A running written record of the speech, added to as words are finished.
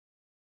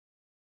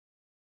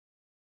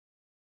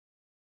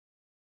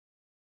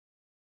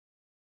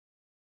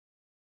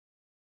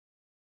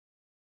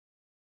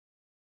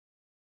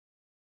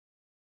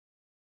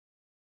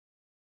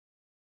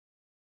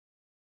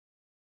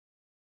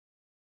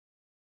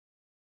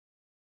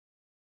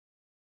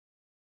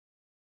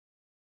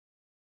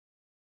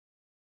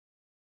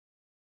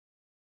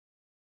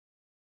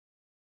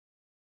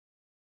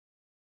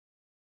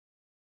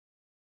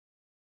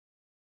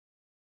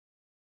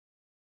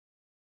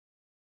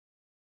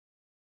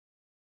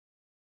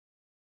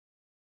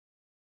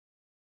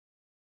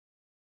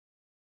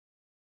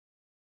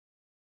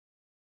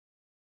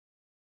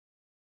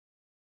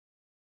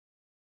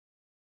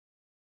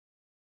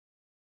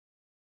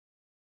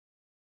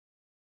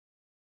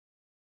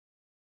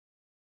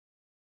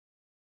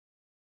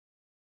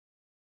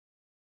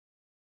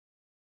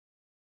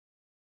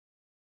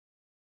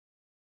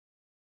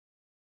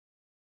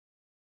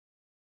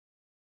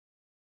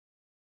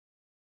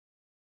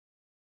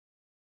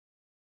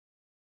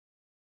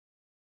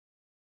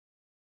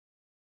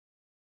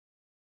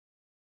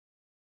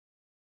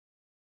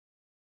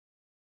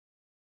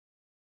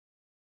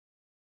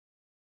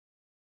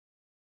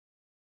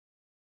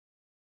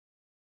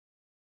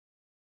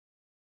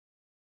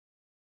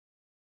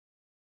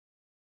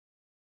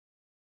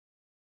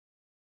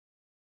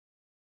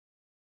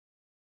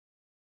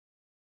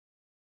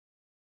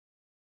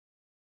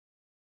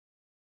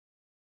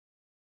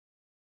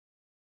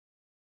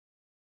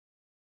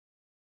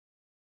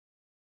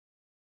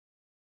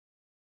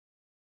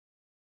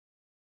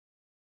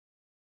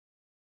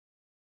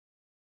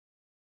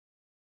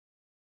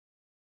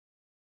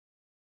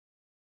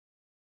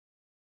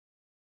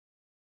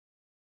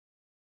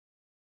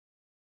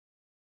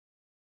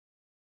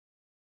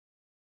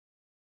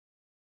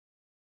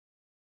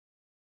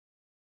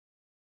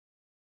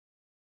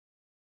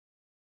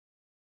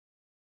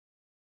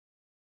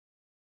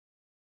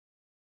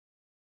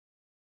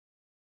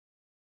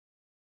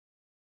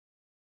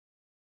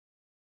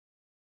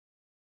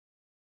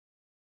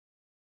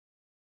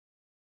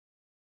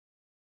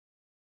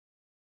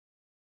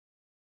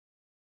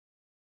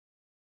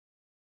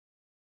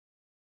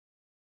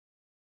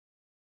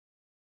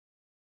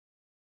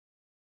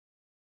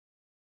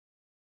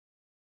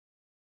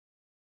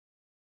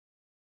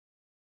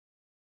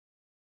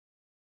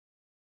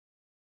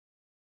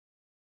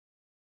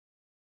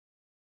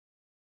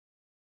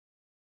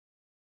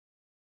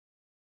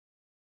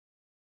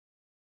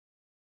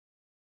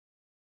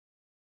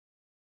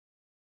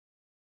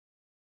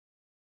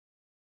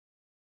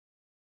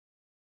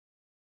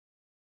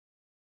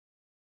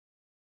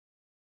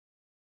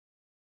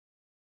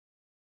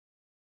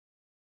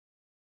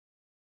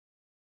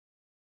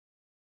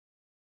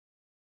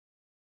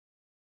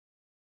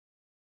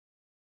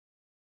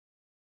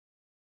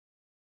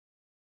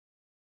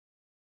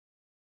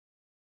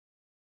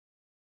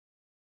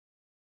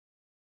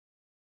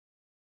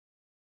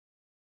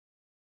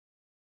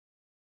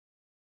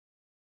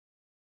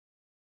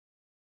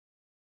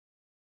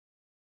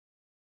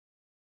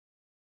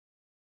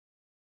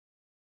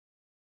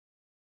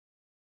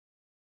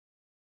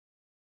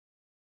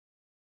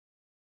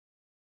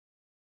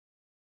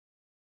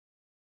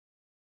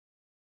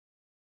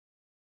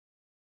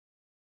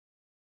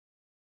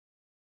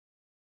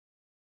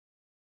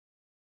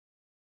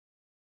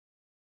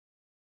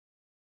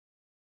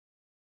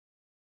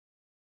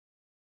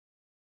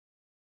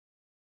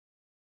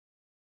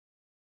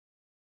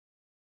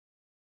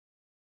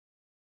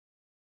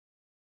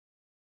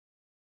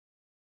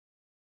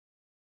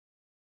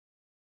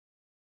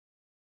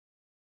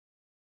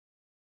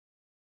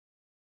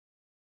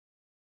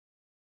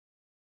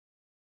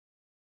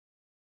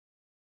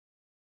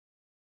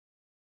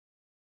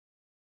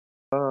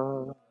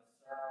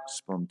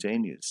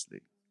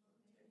spontaneously.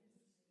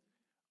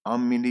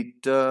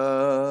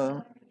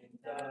 Amilita,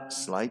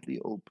 slightly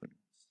open.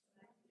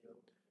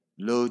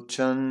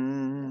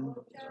 Lochan,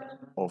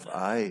 of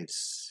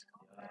eyes.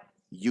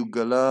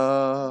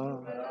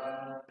 Yugala,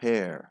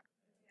 pear.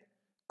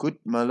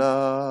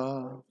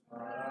 Kutmala,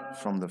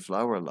 from the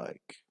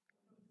flower-like.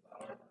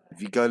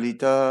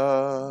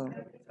 Vigalita,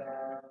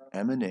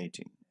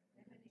 emanating.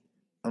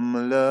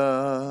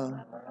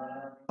 Amala,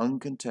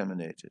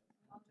 uncontaminated.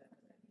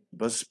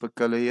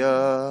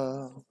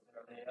 Baspakalaya,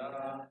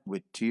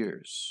 with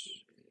tears.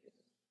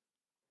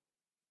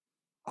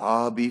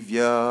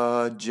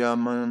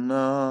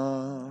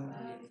 Abhivyajamana,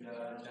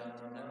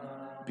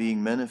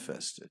 being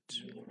manifested.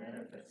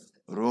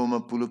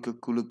 Roma Pulaka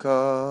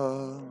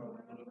Kulaka,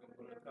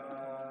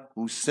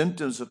 whose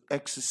symptoms of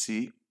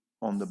ecstasy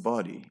on the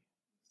body.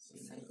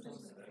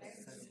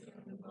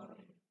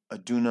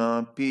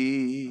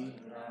 Adunapi,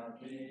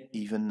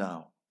 even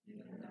now.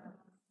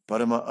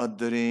 Parama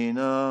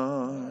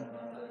Adarena,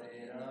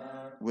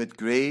 with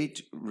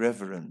great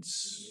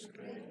reverence.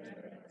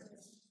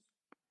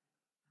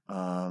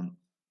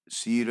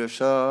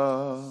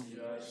 Sirasha,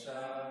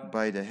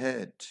 by the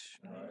head.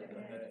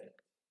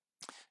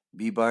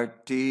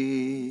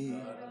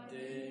 Bibarti,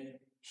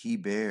 he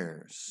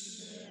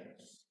bears.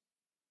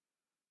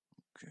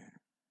 Okay.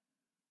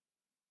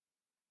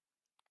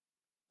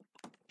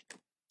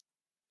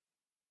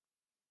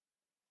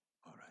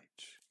 All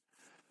right.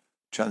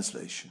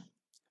 Translation.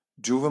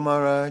 Dhruva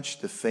Maharaj,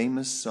 the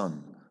famous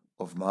son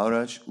of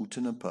Maharaj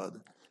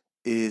Uttanapad,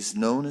 is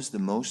known as the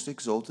most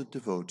exalted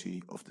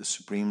devotee of the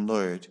Supreme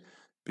Lord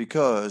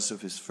because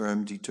of his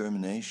firm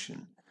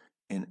determination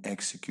in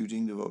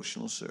executing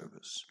devotional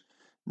service.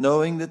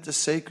 Knowing that the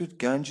sacred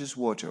Ganges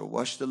water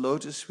washed the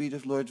lotus feet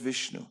of Lord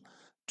Vishnu,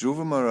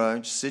 Dhruva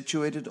Maharaj,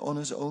 situated on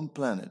his own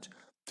planet,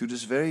 to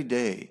this very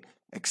day,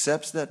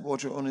 accepts that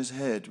water on his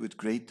head with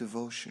great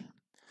devotion.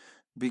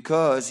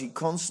 Because he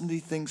constantly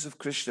thinks of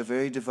Krishna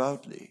very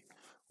devoutly,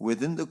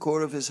 within the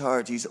core of his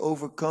heart he is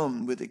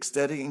overcome with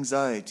ecstatic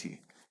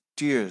anxiety.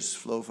 Tears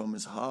flow from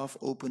his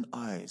half-open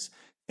eyes,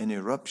 and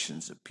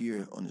eruptions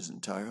appear on his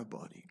entire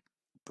body.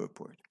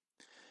 Purport.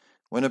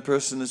 When a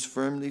person is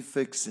firmly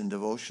fixed in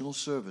devotional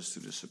service to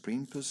the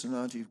Supreme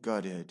Personality of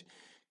Godhead,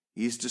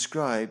 he is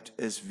described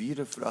as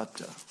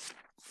Viravrata,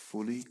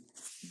 fully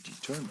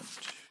determined.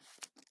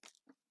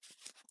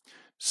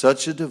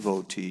 Such a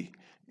devotee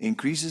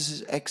increases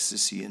his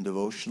ecstasy in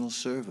devotional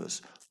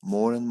service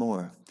more and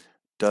more.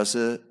 Thus,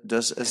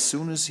 as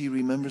soon as he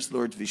remembers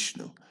Lord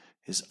Vishnu,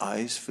 his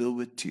eyes fill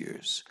with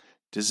tears.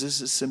 This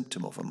is a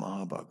symptom of a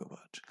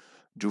Mahabhagavat.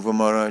 Dhruva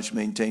Maharaj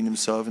maintained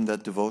himself in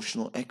that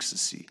devotional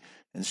ecstasy,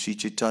 and Sri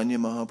Chaitanya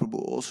Mahaprabhu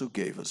also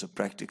gave us a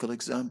practical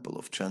example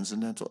of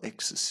transcendental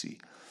ecstasy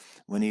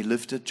when he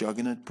lived at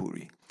Jagannath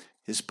Puri.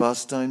 His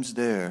pastimes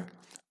there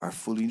are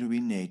fully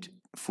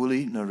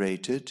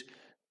narrated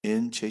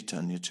in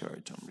Chaitanya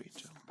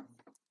Charitamrita.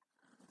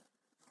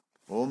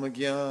 Om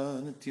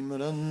Jnana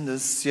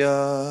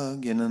Timarandasya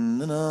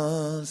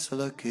Gyanandana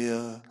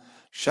Salakya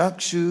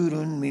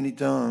Shakshurun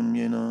Militam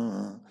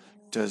Yena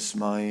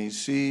Tasmai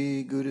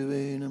Sri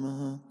Gurave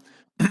Namaha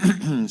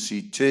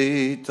Sri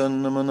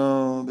Chaitanya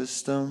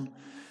Manobhistam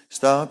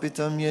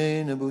Stapitam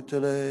Yena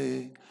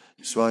Bhutale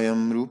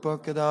Swayam Rupa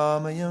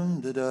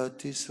Kadamayam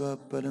Dadati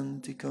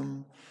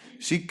Swaparantikam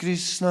Sri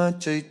Krishna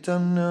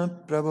Chaitanya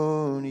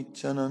Prabhu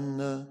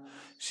Nityananda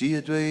Sri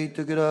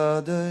Advaita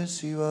Gadadhar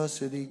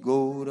Sivasadi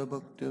Gaura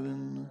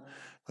Bhaktavinda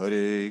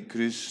Hare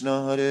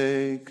Krishna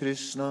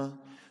Krishna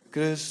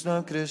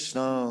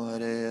Krishna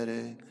Hare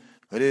Hare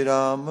Hare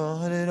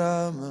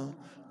Rama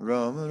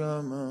Rama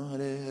Rama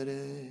Hare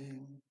Hare.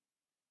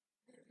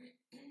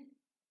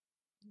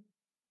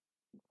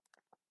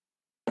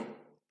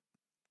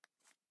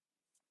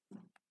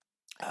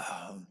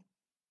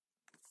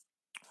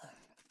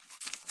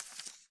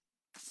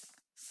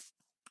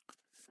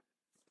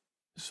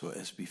 So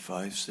SB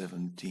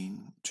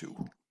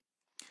 517-2.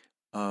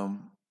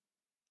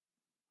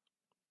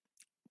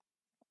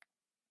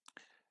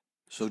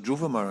 So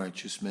Dhruva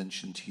Maharaj is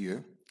mentioned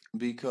here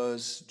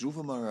because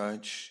Dhruva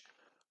Maharaj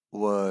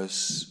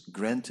was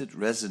granted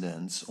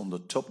residence on the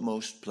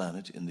topmost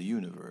planet in the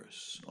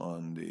universe,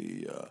 on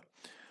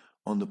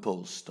the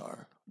pole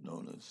star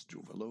known as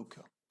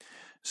Dhruvaloka.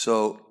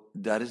 So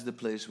that is the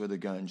place where the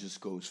Ganges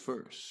goes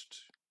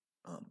first.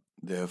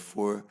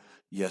 Therefore,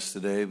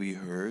 yesterday we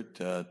heard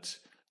that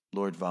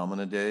Lord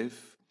Vamanadev,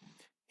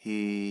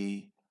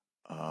 he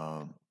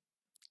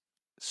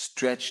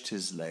stretched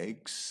his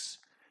legs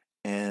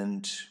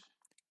and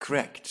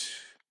cracked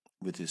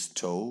with his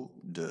toe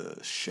the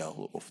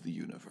shell of the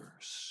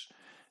universe.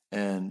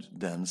 And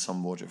then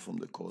some water from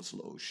the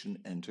causal ocean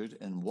entered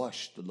and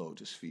washed the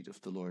lotus feet of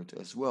the Lord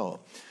as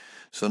well.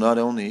 So not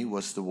only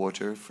was the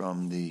water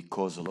from the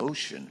causal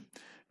ocean,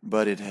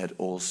 but it had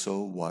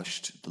also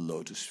washed the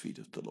lotus feet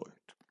of the Lord.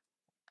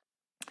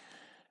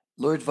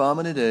 Lord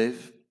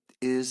Vamanadev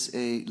is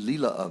a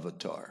Leela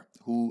avatar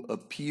who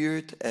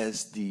appeared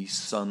as the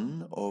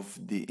son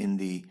in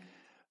the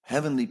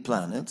heavenly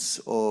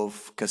planets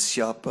of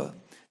Kasyapa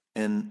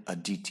and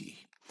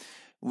Aditi.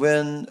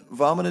 When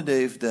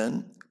Vamanadev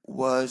then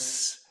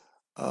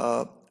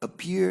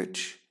appeared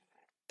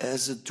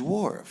as a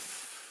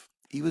dwarf,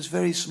 he was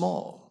very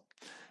small,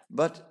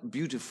 but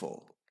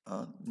beautiful,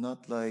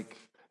 not like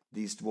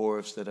these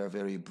dwarfs that are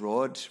very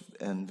broad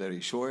and very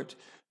short.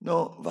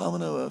 No,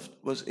 Vamana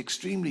was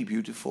extremely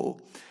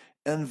beautiful,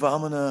 and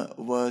Vamana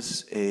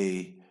was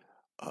a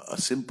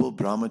simple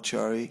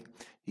brahmachari.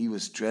 He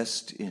was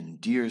dressed in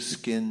deer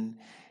skin.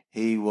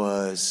 He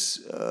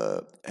was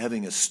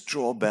having a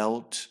straw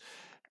belt,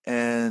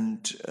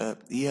 and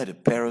he had a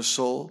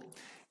parasol,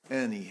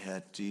 and he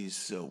had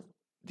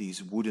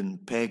these wooden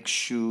peg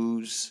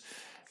shoes,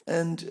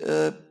 and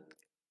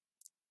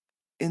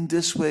in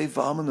this way,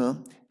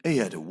 Vamana, he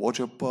had a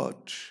water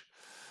pot.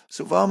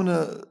 So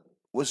Vamana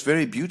was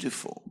very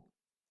beautiful.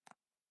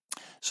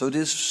 So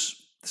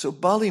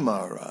Bali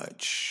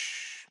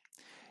Maharaj,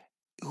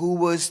 who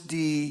was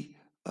the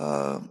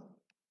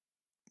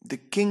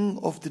king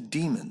of the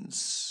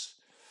demons,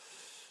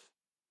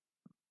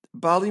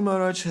 Bali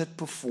Maharaj had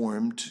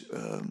performed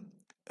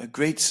a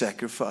great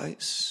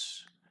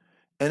sacrifice,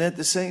 and at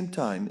the same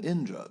time,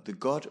 Indra, the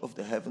god of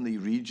the heavenly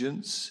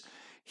regions,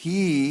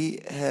 he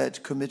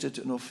had committed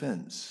an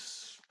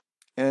offense.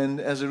 And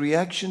as a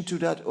reaction to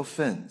that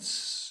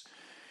offense,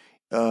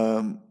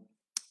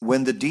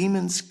 when the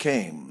demons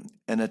came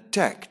and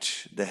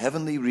attacked the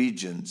heavenly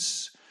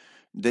regions,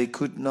 they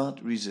could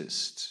not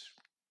resist.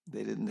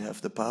 They didn't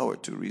have the power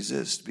to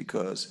resist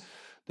because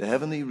the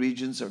heavenly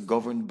regions are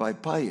governed by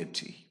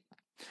piety.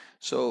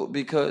 So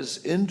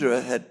because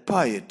Indra had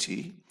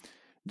piety,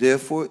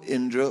 therefore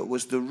Indra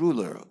was the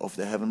ruler of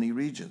the heavenly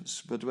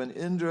regions. But when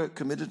Indra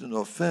committed an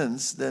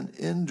offense, then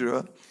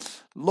Indra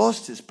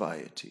lost his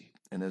piety.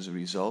 And as a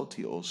result,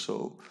 he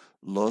also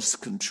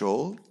lost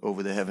control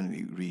over the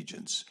heavenly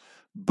regions.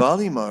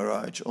 Bali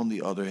Maharaj, on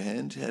the other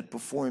hand, had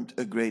performed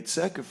a great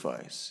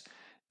sacrifice.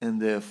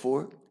 And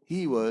therefore,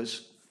 he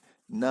was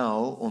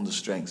now, on the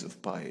strength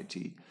of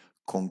piety,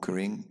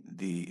 conquering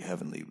the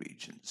heavenly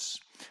regions.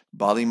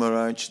 Bali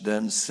Maharaj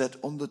then sat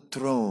on the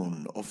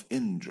throne of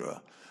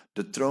Indra,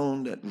 the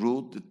throne that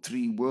ruled the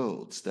three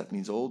worlds. That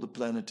means all the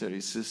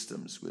planetary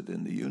systems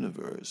within the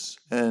universe.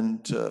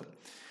 And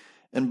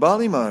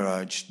Bali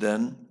Maharaj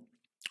then,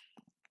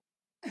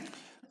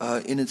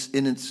 in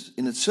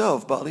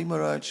itself, Bali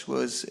Maharaj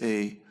was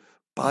a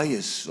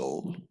pious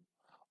soul,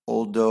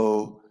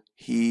 although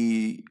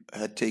he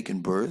had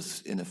taken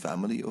birth in a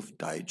family of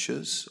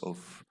Daityas,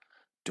 of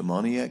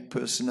demoniac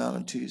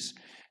personalities.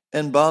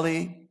 And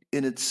Bali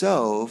in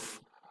itself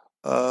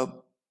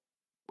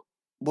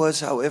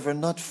was, however,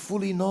 not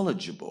fully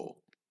knowledgeable.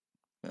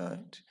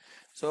 Right?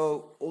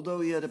 So, although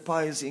he had a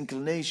pious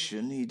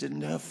inclination, he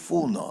didn't have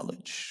full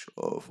knowledge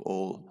of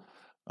all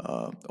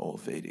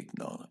Vedic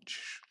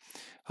knowledge.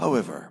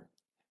 However,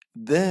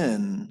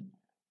 then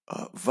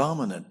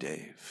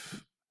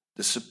Vamanadev,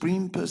 the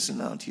Supreme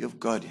Personality of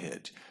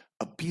Godhead,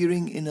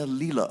 appearing in a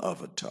Lila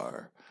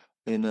avatar,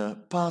 in a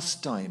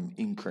pastime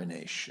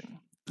incarnation.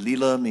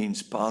 Lila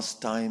means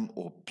pastime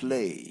or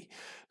play.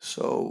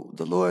 So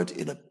the Lord,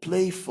 in a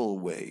playful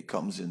way,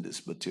 comes in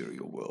this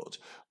material world.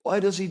 Why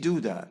does he do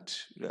that?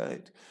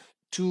 Right?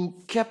 To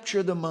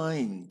capture the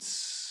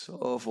minds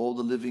of all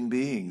the living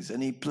beings.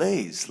 And he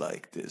plays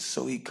like this.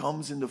 So he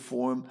comes in the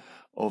form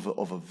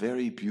of a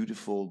very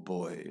beautiful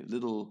boy,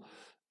 little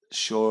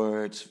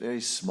short,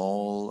 very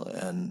small,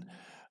 and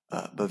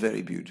but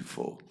very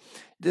beautiful.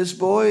 This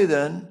boy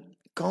then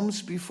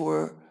comes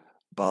before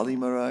Bali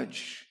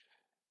Maharaj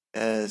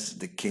as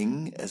the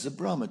king, as a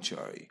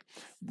brahmachari.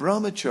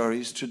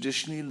 Brahmacharis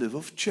traditionally live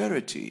of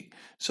charity.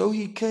 So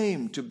he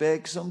came to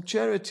beg some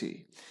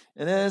charity.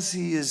 And as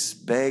he is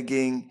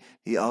begging,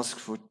 he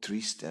asks for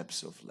 3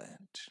 steps of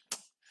land.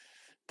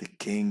 The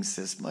king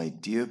says, "My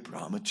dear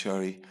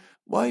brahmachari,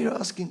 why are you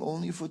asking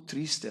only for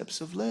 3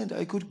 steps of land?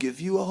 I could give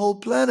you a whole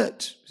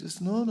planet." He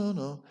says,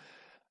 No.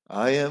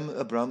 I am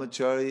a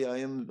brahmachari.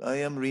 I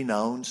am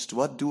renounced.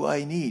 What do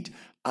I need?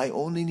 I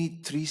only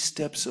need 3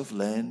 steps of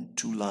land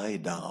to lie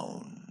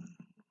down.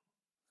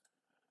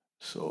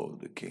 So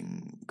the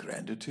king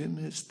granted him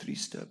his 3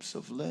 steps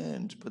of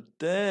land. But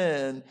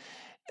then,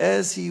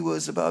 as he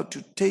was about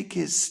to take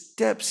his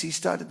steps, he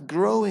started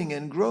growing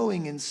and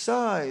growing in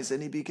size,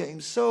 and he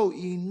became so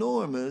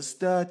enormous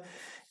that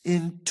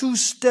in 2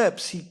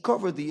 steps he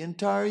covered the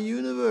entire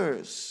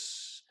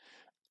universe.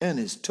 And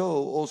his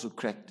toe also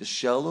cracked the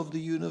shell of the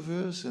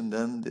universe, and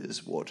then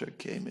this water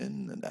came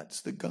in, and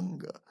that's the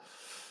Ganga.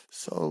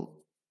 So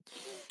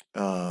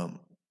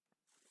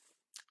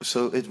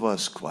it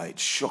was quite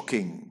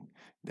shocking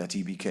that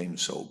he became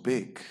so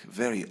big,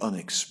 very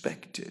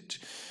unexpected.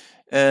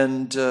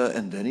 And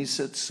then he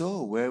said,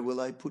 "So, where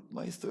will I put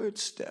my 3rd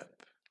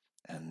step?"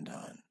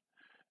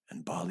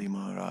 And Bali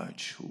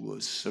Maharaj, who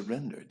was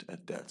surrendered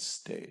at that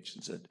stage,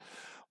 and said,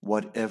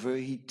 "Whatever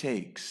he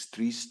takes,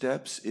 3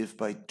 steps, if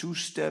by 2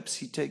 steps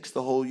he takes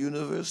the whole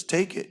universe,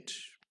 take it."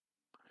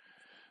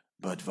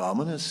 But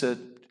Vamana said,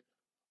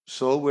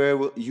 "So where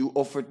will you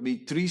offered me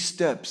 3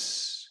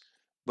 steps,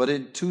 But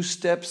in 2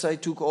 steps I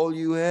took all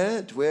you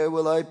had. Where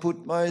will I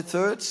put my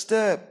 3rd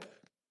step?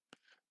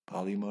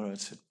 Bali Maharaj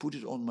said, put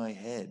it on my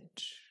head,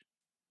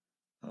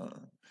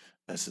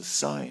 as a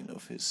sign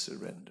of his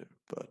surrender.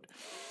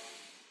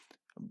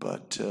 But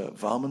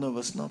Vamana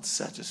was not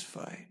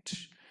satisfied,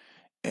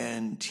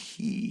 and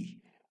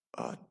he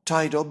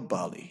tied up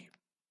Bali.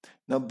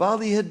 Now,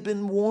 Bali had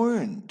been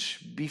warned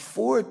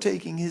before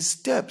taking his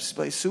steps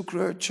by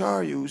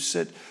Sukracharya, who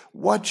said,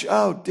 watch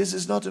out, this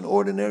is not an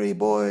ordinary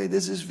boy,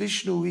 this is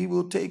Vishnu, he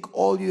will take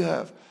all you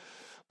have.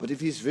 But if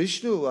he's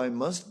Vishnu, I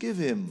must give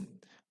him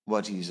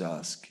what he's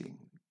asking.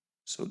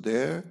 So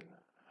there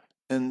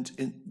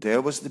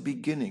was the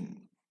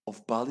beginning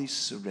of Bali's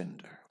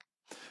surrender.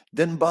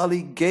 Then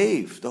Bali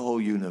gave the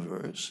whole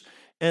universe.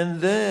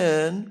 And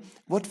then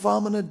what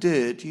Vamana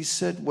did, he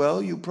said, well,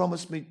 you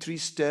promised me 3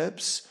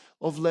 steps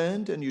of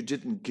land and you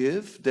didn't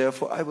give,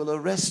 therefore I will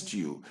arrest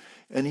you.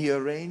 And he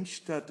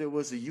arranged that there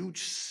was a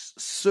huge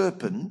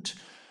serpent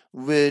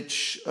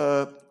which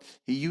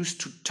he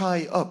used to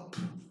tie up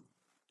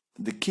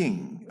the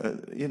king.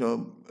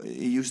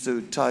 He used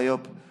to tie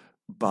up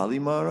Bali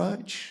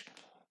Maharaj,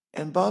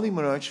 and Bali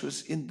Maharaj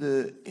was in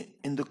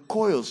the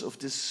coils of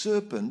this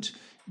serpent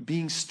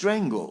being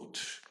strangled.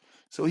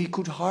 So he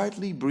could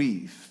hardly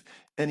breathe,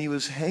 and he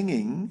was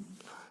hanging,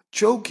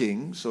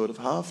 choking, sort of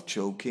half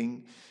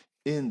choking,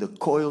 in the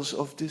coils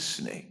of this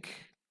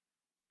snake.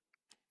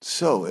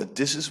 So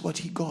this is what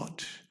he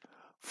got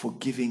for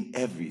giving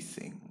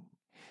everything.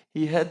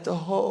 He had the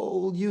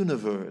whole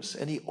universe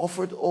and he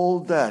offered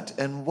all that.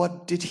 And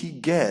what did he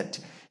get?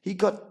 He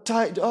got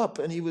tied up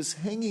and he was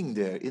hanging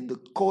there in the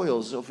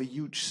coils of a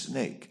huge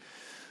snake.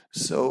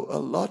 So a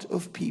lot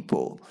of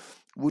people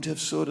would have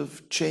sort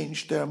of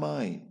changed their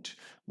mind,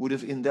 would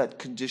have in that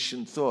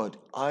condition thought,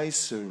 I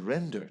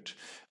surrendered,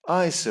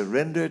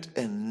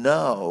 and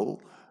now,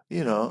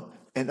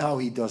 and now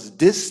he does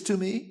this to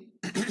me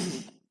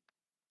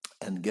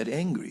and get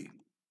angry.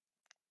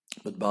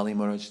 But Bali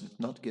Maharaj did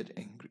not get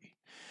angry.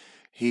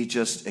 He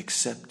just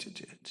accepted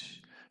it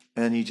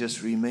and he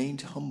just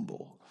remained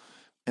humble.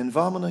 And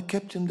Vamana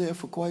kept him there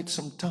for quite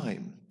some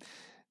time.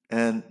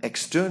 And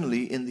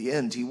externally, in the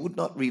end, he would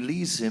not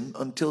release him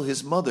until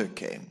his mother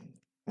came.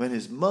 When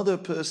his mother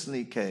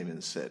personally came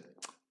and said,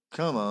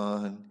 come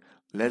on,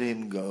 let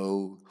him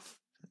go,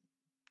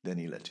 then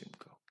he let him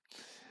go.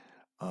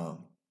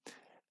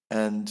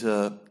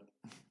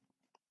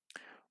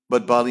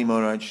 But Bali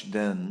Maharaj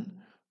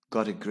then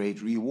got a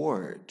great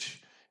reward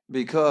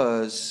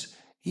because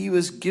he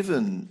was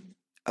given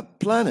a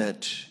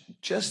planet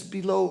just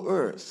below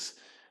Earth,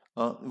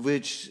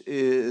 which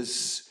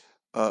has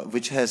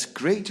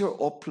greater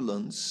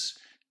opulence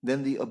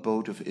than the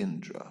abode of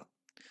Indra.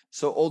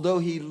 So although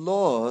he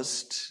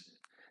lost,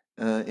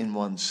 in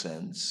one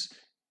sense,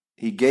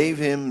 he gave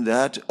him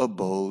that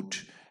abode,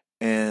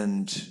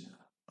 and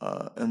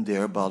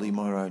there Bali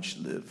Maharaj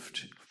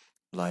lived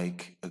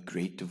like a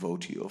great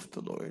devotee of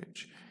the Lord.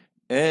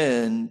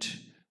 And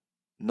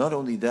not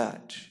only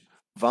that,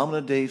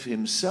 Vamanadev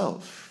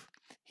himself,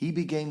 he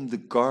became the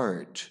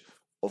guard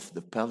of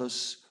the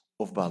palace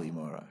of Bali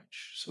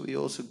Maharaj. So he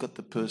also got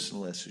the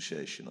personal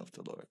association of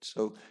the Lord.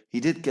 So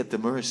he did get the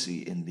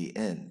mercy in the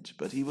end,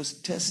 but he was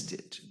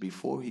tested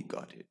before he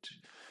got it.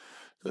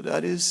 So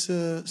that is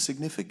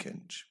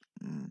significant.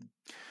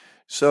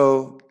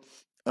 So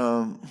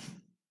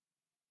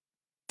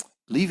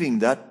leaving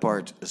that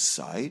part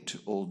aside,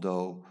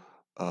 although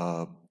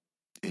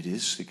it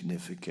is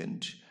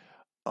significant,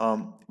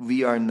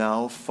 we are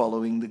now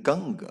following the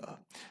Ganga,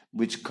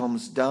 which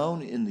comes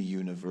down in the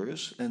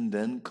universe and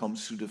then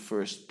comes to the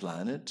first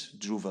planet,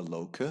 Dhruva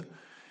Loka.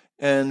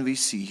 And we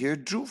see here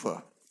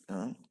Dhruva.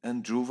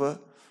 And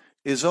Dhruva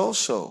is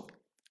also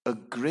a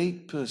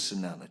great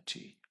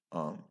personality.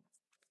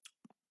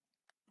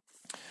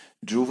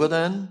 Dhruva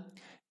then,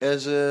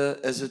 as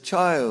a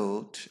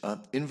child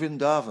in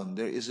Vrindavan,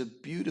 there is a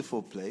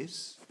beautiful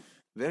place,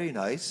 very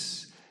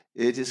nice.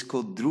 It is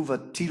called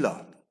Dhruva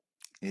Tila.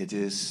 It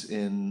is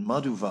in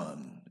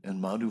Madhuvan,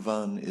 and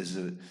Madhuvan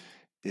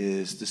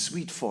is the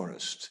sweet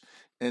forest,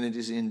 and it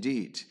is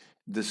indeed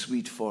the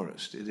sweet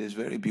forest. It is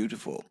very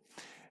beautiful,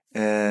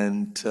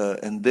 and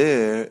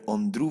there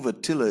on Dhruva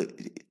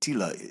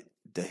Tila,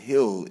 the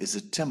hill is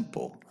a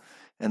temple,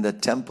 and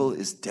that temple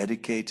is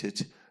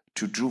dedicated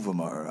to Dhruva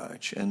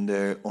Maharaj, and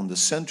there on the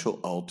central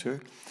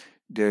altar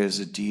there is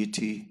a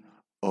deity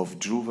of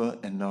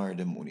Dhruva and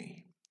Narada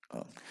Muni.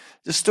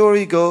 The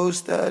story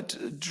goes that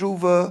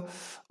Dhruva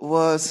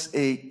was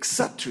a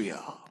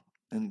Kshatriya,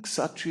 and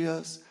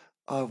Kshatriyas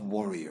are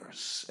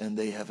warriors, and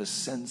they have a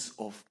sense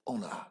of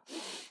honor,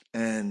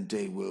 and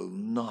they will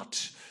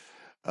not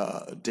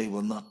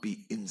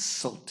be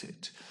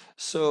insulted.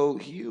 So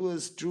he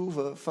was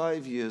Dhruva,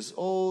 5 years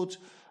old,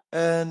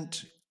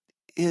 and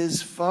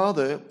his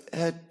father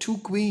had 2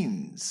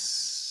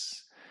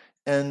 queens,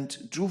 and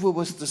Dhruva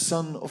was the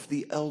son of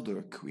the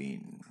elder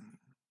queen.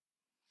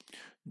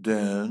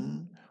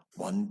 Then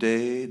one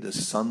day the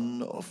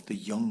son of the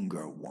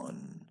younger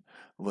one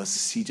was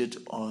seated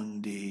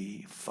on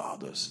the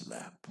father's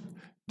lap.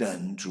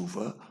 Then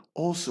Dhruva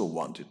also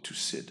wanted to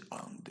sit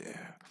on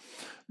there.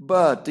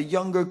 But the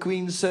younger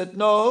queen said,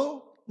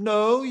 no,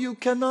 you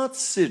cannot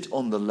sit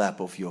on the lap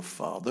of your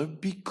father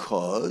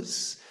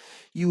because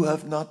you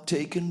have not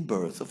taken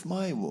birth of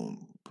my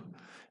womb.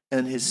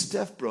 And his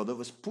stepbrother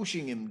was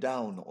pushing him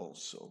down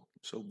also.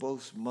 So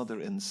both mother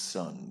and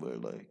son were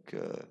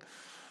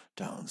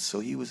down. So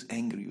he was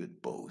angry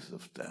with both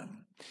of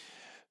them.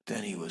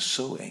 Then he was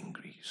so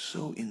angry,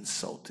 so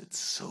insulted,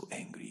 so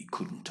angry, he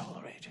couldn't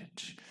tolerate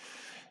it.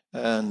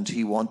 And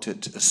he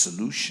wanted a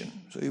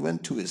solution. So he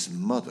went to his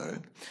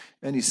mother,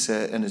 and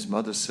his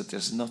mother said,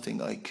 there's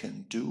nothing I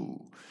can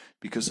do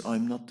because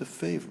I'm not the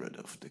favorite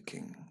of the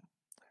king.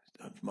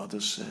 The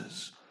mother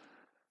says,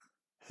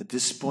 at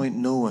this point,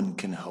 no one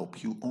can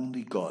help you,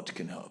 only God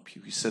can help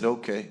you. He said,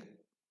 okay,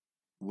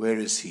 where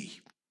is he?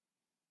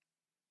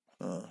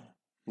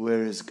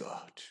 Where is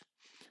God?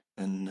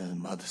 And the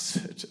mother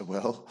said,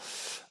 well,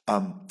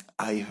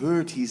 I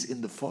heard he's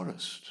in the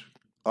forest.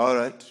 All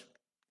right.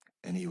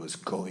 And he was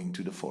going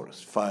to the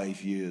forest,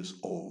 5 years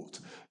old,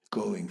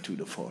 going to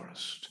the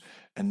forest.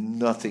 And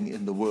nothing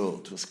in the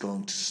world was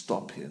going to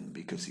stop him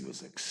because he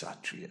was a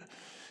Kshatriya.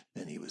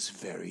 And he was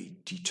very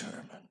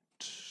determined.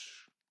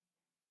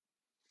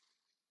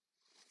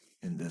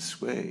 In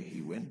this way,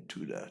 he went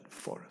to that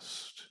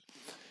forest.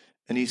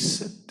 And he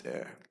sat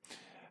there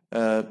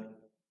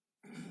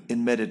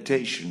in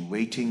meditation,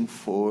 waiting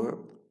for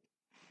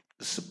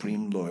the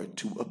Supreme Lord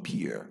to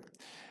appear.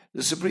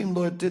 The Supreme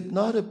Lord did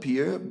not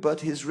appear, but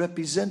his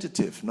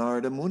representative,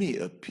 Narada Muni,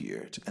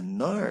 appeared. And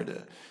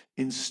Narada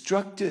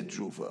instructed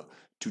Dhruva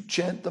to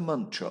chant the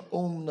mantra,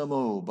 Om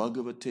Namo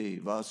Bhagavate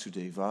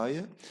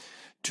Vasudevaya,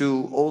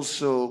 to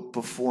also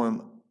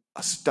perform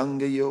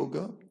Astanga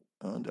Yoga.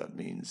 That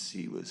means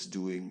he was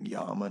doing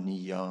Yama,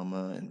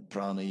 Niyama, and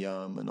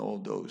Pranayama, and all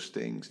those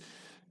things.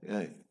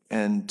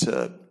 And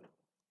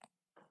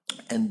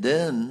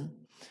then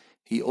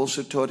he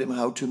also taught him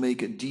how to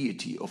make a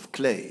deity of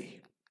clay.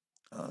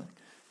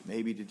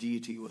 Maybe the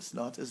deity was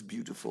not as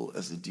beautiful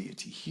as the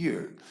deity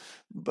here,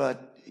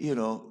 but,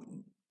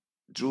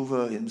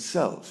 Dhruva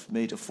himself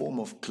made a form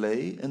of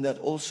clay, and that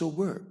also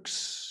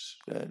works.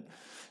 Right?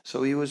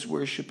 So he was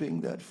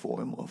worshipping that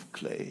form of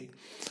clay,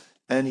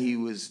 and he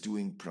was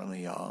doing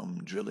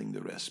pranayam, drilling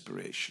the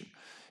respiration.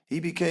 He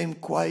became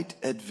quite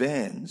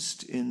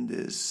advanced in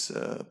this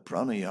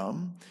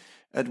pranayam.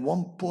 At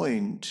one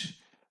point,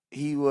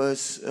 he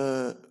was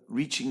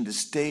reaching the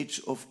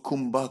stage of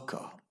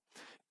kumbhaka.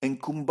 And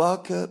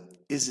kumbhaka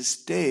is a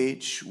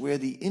stage where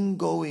the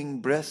ingoing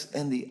breath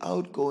and the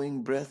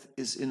outgoing breath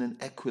is in an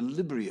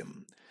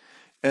equilibrium.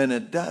 And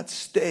at that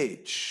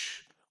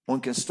stage, one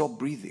can stop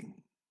breathing.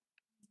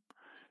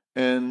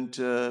 And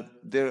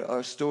there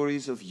are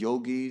stories of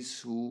yogis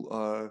who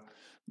are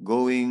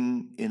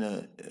going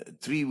in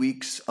 3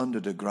 weeks under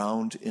the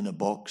ground in a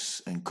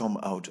box and come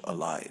out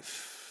alive,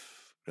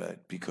 right?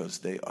 Because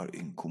they are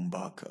in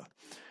kumbhaka.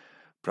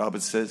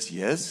 Prabhupada says,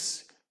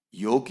 yes,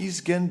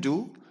 yogis can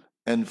do,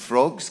 and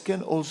frogs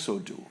can also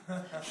do.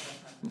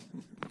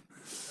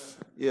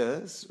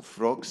 Yes,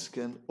 frogs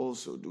can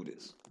also do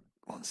this.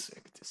 1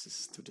 sec, this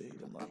is today,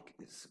 the mic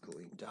is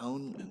going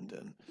down, and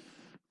then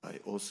I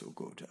also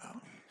go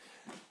down.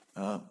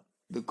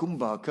 The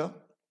kumbhaka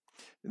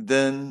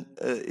then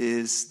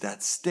is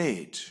that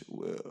state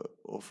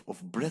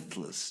of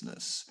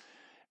breathlessness.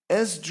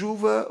 As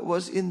Dhruva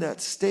was in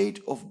that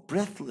state of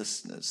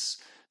breathlessness,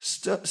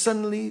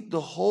 suddenly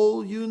the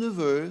whole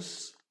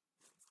universe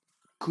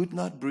could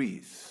not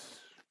breathe.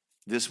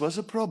 This was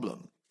a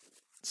problem,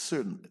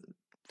 certainly.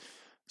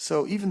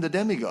 So even the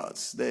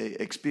demigods, they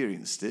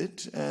experienced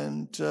it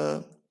and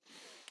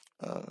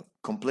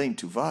complained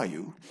to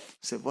Vayu,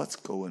 said, what's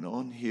going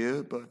on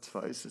here? But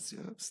Vayu says,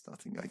 yeah, there's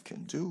nothing I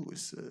can do.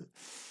 This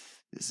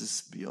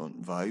is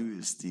beyond. Vayu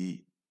is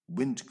the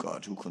wind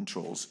god who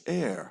controls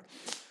air.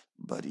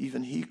 But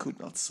even he could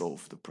not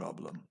solve the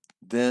problem.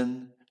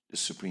 Then the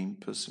Supreme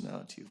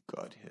Personality of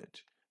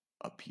Godhead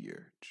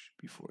appeared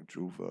before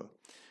Dhruva,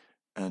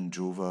 and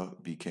Dhruva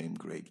became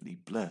greatly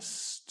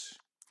blessed.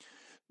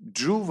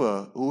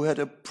 Dhruva, who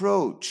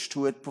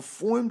had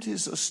performed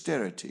his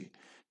austerity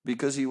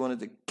because he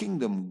wanted a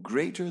kingdom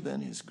greater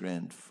than his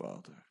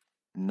grandfather.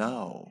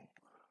 Now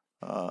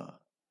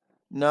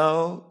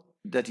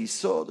that he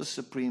saw the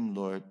Supreme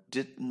Lord,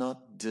 did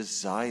not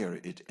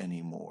desire it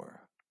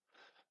anymore.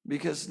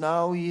 Because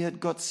now he had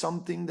got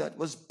something that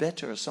was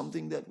better,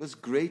 something that was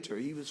greater.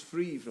 He was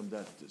free from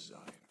that desire.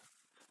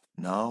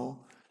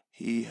 Now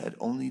he had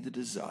only the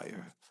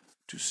desire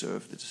to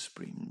serve the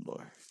Supreme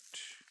Lord.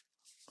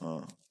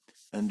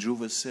 And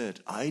Dhruva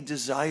said, I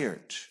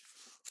desired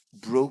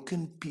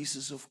broken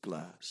pieces of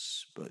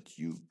glass, but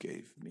you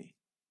gave me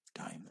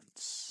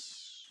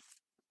diamonds.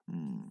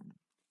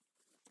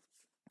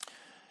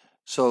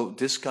 So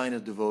this kind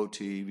of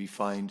devotee we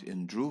find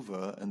in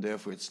Dhruva, and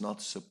therefore it's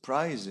not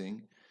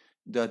surprising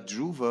that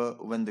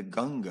Dhruva, when the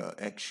Ganga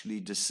actually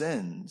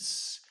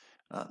descends,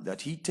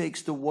 that he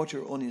takes the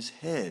water on his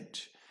head,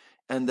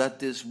 and that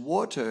this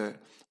water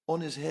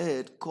on his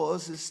head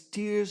causes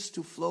tears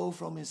to flow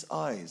from his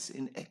eyes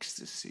in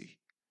ecstasy.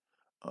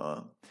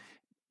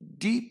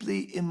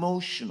 Deeply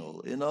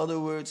emotional. In other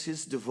words,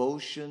 his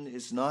devotion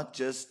is not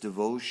just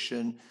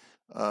devotion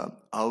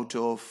out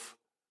of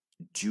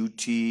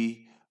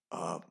duty,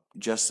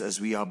 just as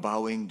we are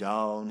bowing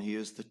down.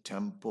 Here's the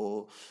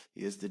temple,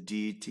 here's the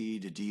deity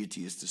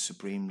is the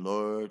Supreme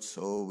Lord,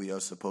 so we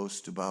are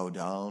supposed to bow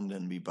down,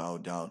 then we bow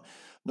down.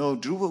 No,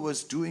 Dhruva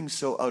was doing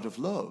so out of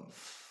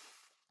love.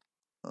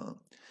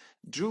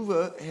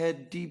 Dhruva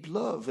had deep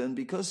love, and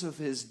because of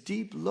his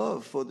deep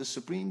love for the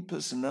Supreme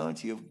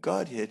Personality of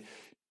Godhead,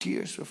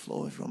 tears were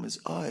flowing from his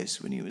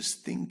eyes when he was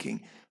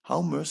thinking,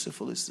 how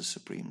merciful is the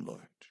Supreme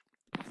Lord.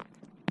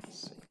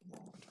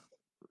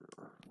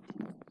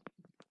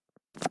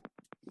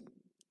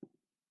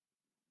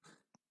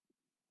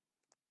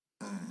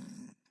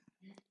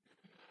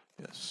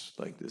 Yes,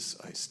 like this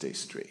I stay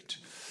straight.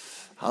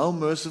 How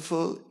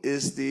merciful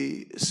is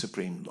the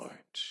Supreme Lord.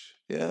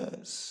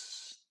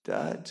 Yes,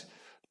 that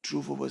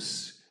Dhruva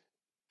was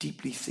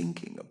deeply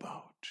thinking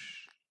about.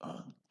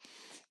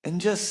 And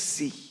just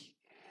see,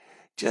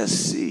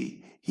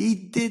 he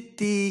did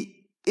the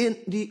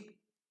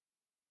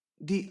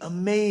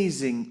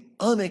amazing,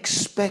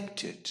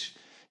 unexpected.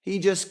 He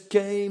just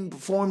came,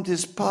 performed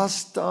his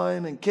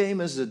pastime, and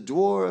came as a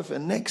dwarf,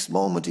 and next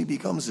moment he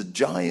becomes a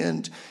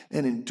giant,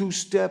 and in 2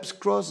 steps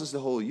crosses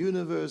the whole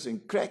universe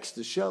and cracks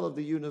the shell of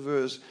the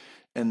universe,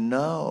 and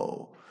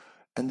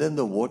then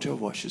the water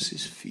washes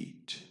his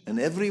feet. And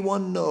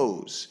everyone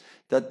knows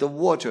that the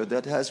water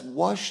that has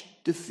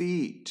washed the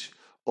feet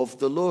of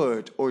the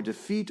Lord, or the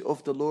feet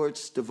of the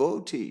Lord's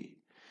devotee,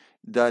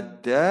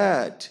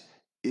 that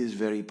is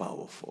very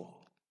powerful.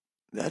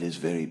 That is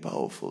very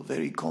powerful,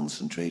 very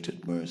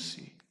concentrated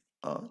mercy.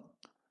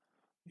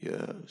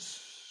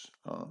 Yes.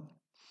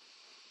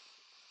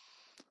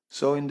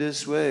 So in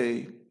this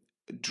way,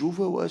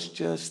 Dhruva was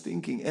just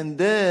thinking, and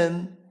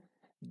then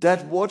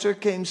that water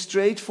came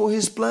straight for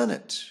his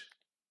planet.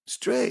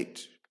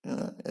 Straight.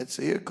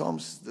 Here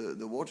comes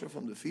the water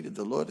from the feet of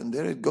the Lord, and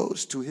there it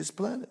goes to his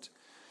planet.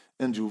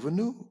 And Dhruva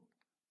knew,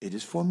 it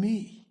is for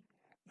me,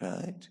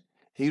 right?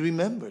 He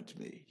remembered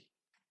me.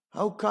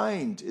 How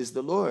kind is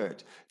the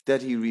Lord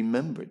that he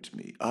remembered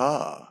me.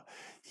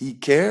 He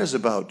cares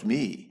about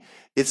me.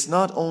 It's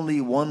not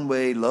only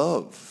one-way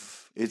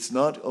love. It's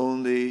not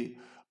only,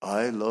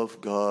 I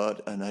love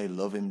God and I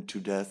love him to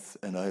death,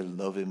 and I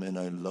love him and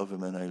I love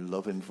him and I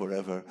love him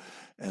forever,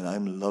 and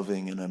I'm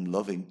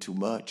loving too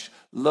much.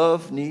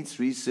 Love needs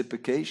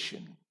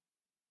reciprocation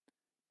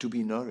to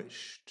be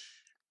nourished.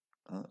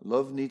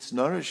 Love needs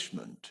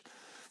nourishment.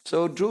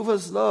 So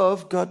Dhruva's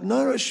love got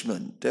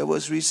nourishment. There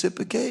was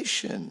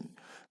reciprocation.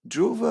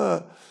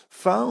 Dhruva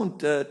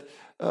found that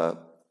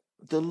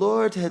the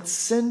Lord had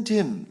sent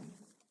him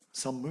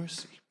some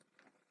mercy.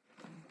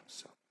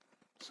 So,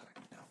 sorry,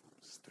 now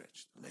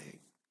stretch the leg.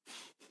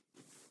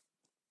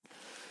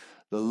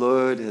 The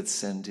Lord had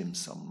sent him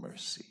some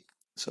mercy.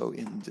 So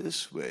in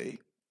this way,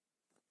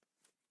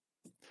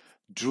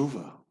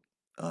 Dhruva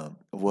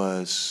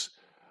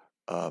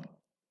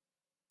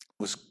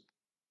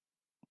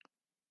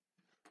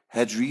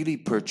had really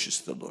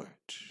purchased the Lord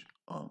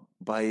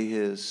by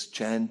his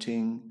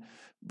chanting,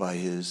 by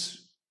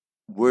his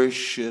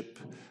worship,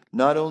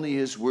 not only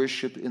his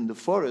worship in the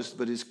forest,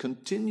 but his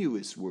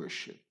continuous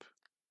worship.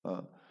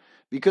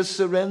 Because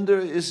surrender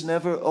is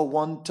never a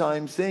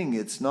one-time thing.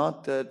 It's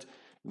not that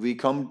we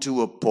come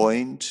to a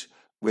point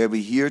where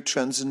we hear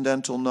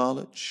transcendental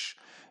knowledge,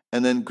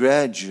 and then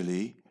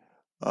gradually,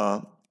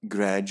 our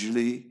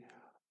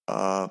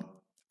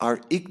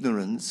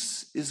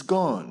ignorance is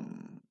gone.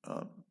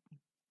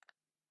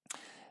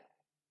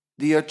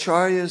 The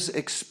Acharyas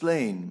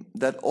explain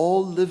that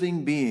all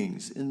living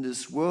beings in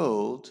this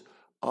world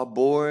are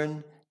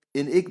born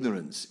in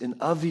ignorance, in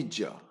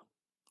avidya.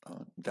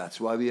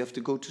 That's why we have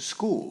to go to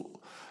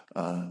school,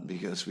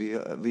 because we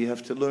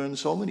have to learn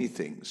so many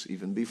things,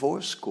 even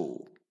before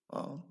school.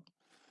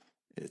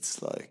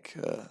 It's like,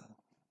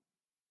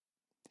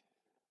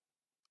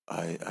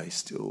 I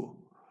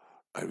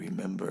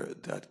remember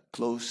that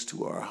close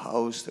to our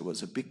house there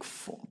was a big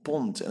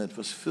pond, and it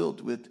was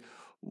filled with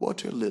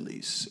water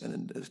lilies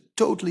and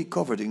totally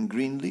covered in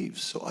green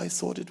leaves. So I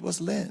thought it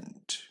was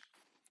land.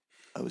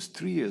 I was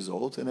 3 years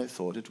old and I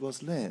thought it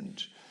was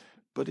land,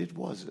 but it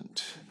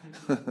wasn't.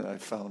 I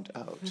found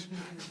out.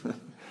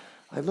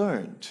 I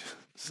learned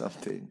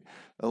something.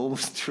 I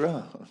almost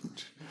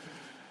drowned.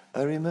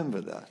 I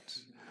remember that.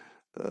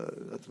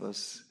 That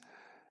was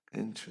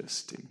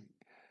interesting.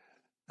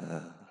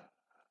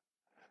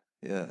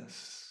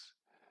 Yes.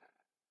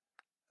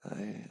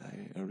 I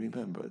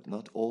remember it.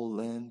 Not all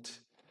land,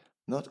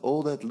 not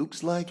all that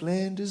looks like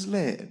land is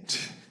land.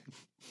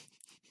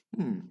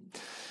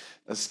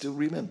 I still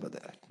remember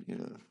that,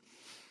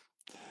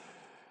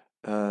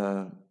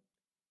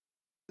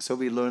 So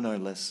we learn our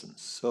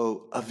lessons.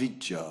 So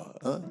avidya,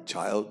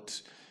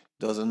 child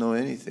doesn't know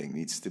anything,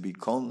 needs to be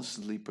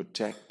constantly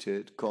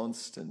protected,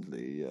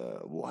 constantly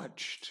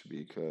watched,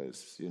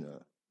 because,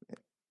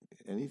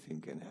 anything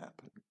can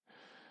happen.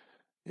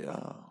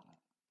 Yeah.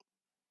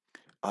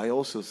 I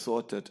also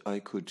thought that I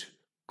could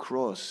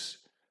cross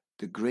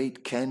the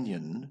Great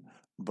Canyon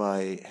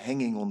by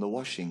hanging on the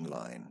washing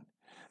line.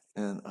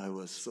 And I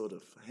was sort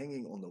of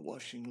hanging on the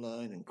washing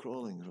line and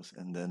crawling,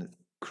 and then it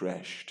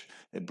crashed.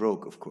 It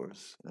broke, of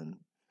course,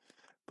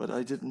 but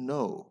I didn't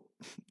know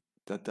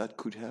that that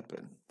could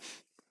happen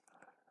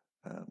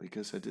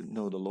because I didn't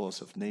know the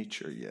laws of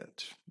nature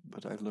yet.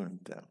 But I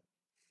learned them.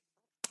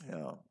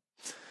 Yeah.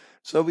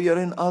 So we are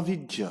in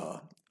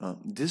avidya.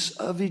 This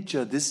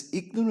avidya, this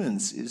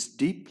ignorance, is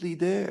deeply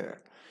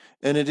there,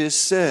 and it is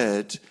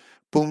said,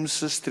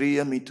 Pumsa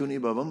striya mituni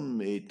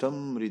bhavam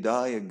etam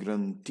ridaya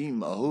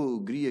grantim aho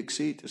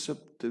griyakseta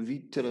sapta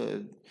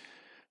vitra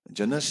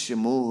janasya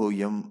moho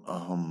yam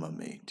aham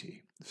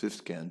mameti. The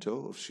fifth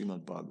canto of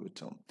Srimad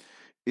Bhagavatam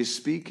is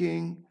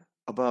speaking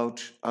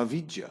about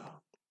avidya,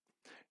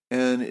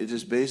 and it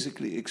is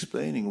basically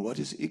explaining what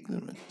is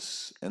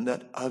ignorance, and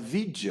that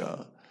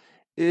avidya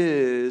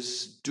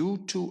is due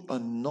to a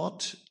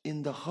knot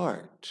in the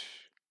heart,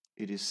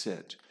 it is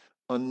said.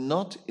 A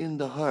knot in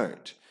the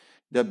heart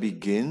that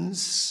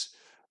begins,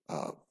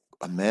 a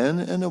man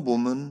and a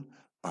woman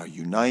are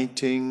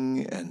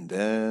uniting, and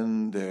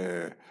then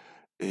there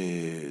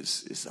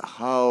is a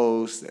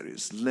house, there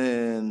is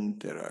land,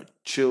 there are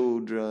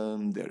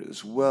children, there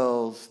is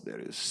wealth, there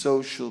is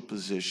social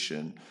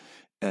position,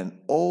 and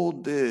all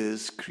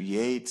this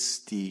creates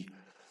the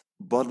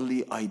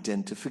bodily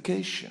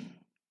identification.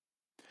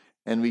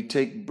 And we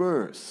take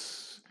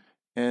birth,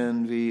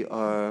 and we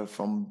are,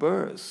 from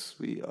birth,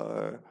 we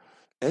are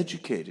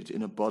educated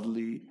in a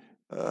bodily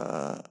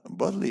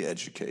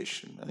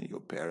education. And your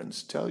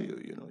parents tell you,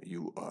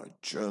 you are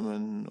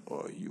German,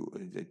 or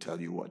they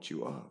tell you what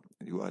you are.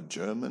 You are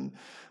German,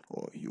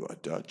 or you are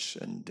Dutch,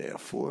 and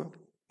therefore,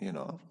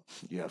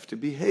 you have to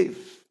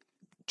behave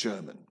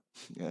German,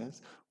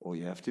 yes, or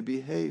you have to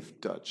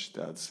behave Dutch.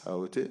 That's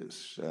how it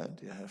is,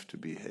 right? You have to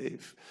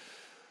behave,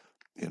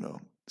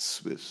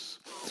 Swiss,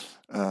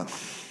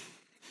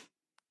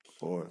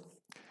 or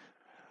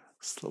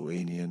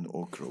Slovenian,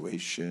 or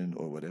Croatian,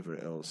 or whatever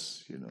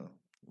else,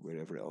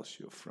 wherever else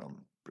you're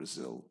from,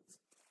 Brazil.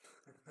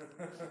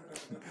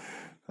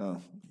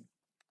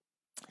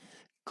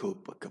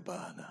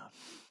 Copacabana.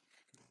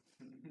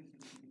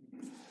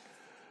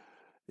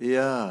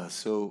 Yeah,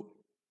 so,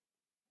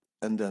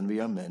 and then we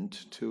are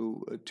meant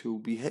to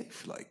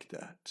behave like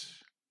that.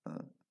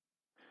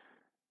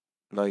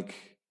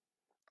 Like,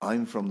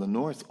 I'm from the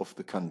north of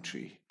the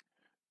country,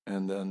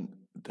 and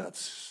then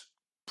that's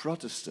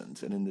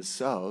Protestant, and in the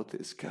south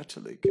is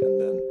Catholic,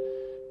 and then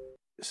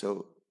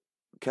so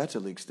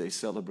Catholics, they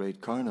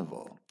celebrate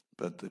Carnival,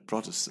 but the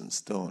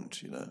Protestants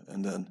don't,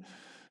 and then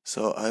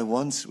so I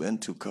once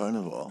went to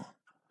Carnival,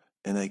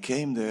 and I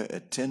came there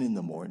at 10 in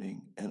the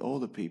morning, and all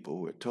the people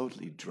were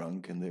totally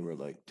drunk, and they were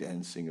like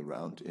dancing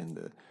around in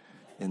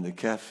the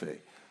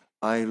cafe.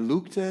 I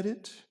looked at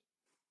it,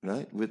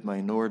 right, with my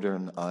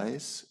northern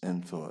eyes,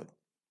 and thought,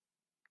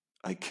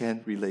 I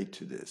can't relate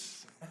to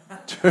this.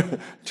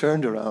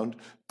 Turned around,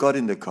 got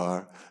in the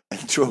car,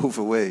 and drove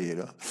away,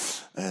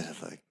 And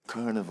like,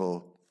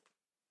 Carnival,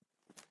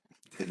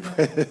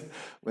 it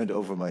went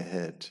over my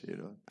head,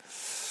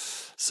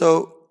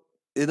 So,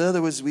 in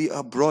other words, we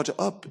are brought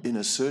up in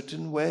a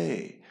certain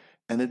way,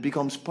 and it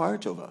becomes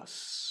part of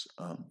us.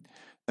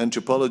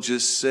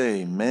 Anthropologists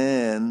say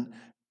man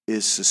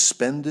is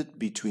suspended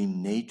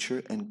between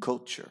nature and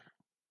culture,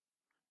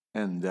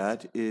 and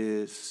that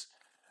is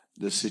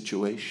the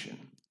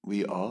situation.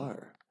 We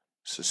are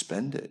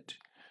suspended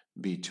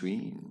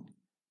between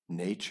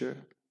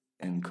nature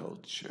and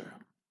culture,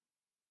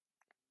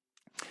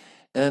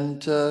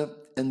 and the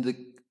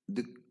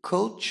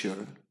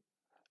culture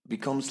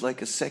becomes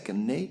like a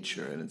second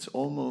nature, and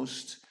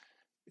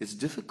it's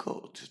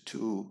difficult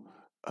to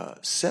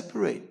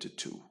separate the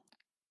two.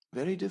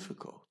 Very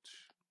difficult.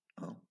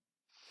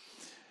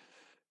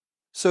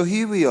 So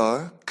here we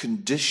are,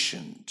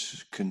 conditioned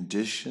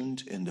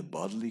in the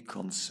bodily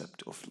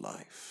concept of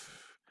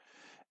life.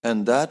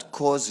 And that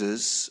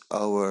causes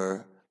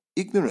our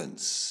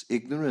ignorance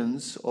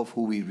of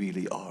who we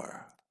really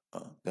are,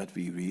 that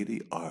we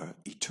really are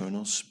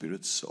eternal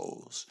spirit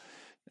souls,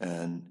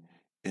 and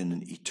in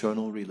an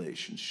eternal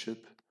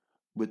relationship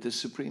with the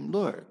Supreme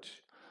Lord.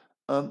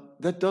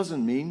 That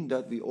doesn't mean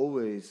that we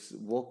always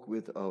walk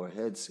with our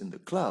heads in the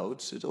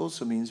clouds. It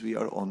also means we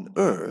are on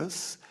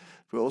earth,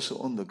 we're also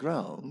on the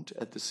ground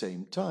at the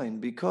same time,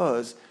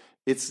 because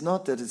it's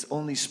not that it's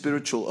only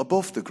spiritual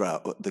above the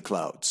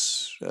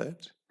clouds,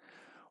 right?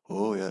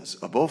 Oh yes,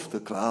 above the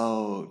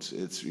clouds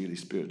it's really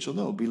spiritual.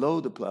 No, below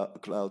the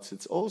clouds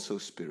it's also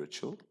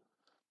spiritual.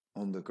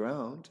 On the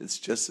ground, it's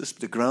just as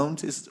the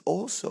ground is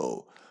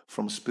also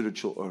from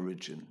spiritual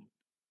origin.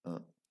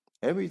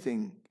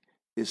 Everything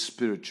is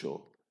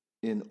spiritual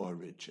in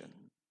origin.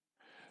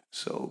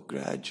 So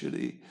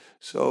gradually,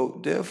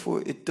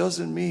 therefore it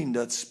doesn't mean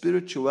that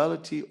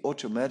spirituality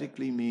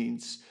automatically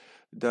means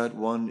that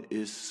one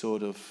is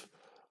sort of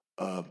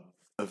a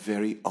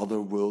very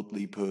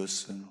otherworldly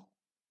person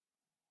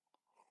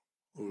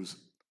who's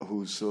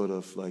sort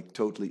of like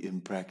totally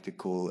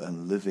impractical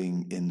and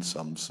living in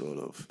some sort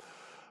of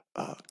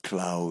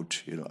cloud.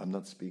 I'm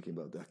not speaking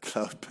about that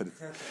cloud, but it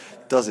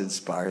does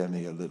inspire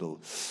me a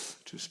little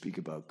to speak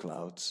about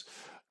clouds.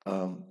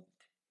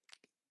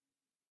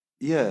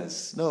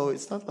 Yes, no,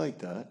 it's not like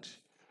that.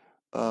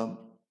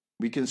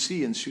 We can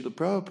see in Srila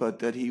Prabhupada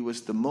that he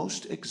was the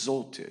most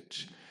exalted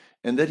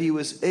and that he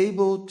was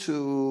able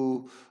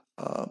to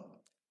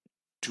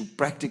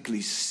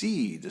practically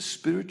see the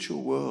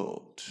spiritual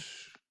world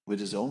with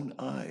his own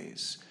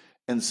eyes,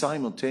 and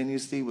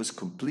simultaneously was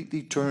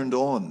completely turned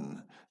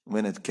on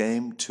when it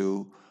came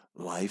to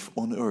life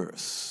on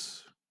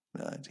earth.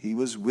 Right? He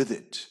was with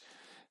it.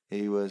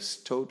 He was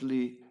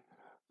totally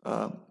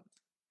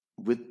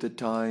with the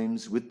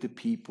times, with the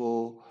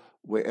people,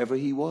 wherever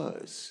he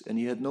was, and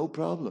he had no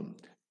problem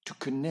to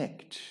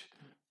connect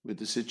with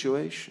the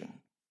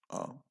situation.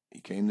 He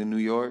came to New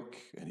York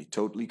and he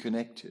totally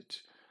connected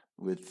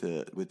with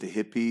the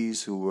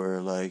hippies who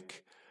were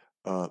like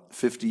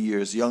 50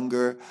 years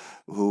younger,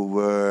 who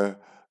were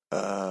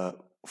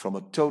from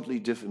a totally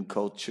different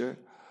culture.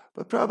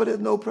 But Prabhupada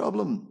had no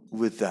problem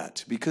with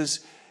that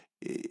because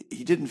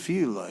he didn't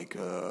feel like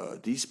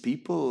these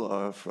people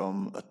are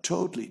from a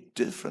totally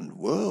different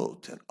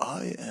world than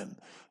I am.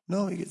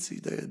 No, he could see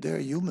they're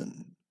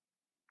human.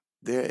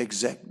 They're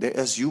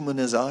as human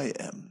as I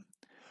am.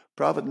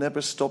 Prabhupada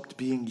never stopped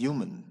being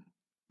human,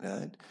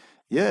 right?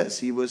 Yes,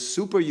 he was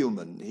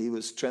superhuman. He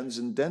was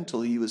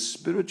transcendental. He was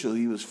spiritual.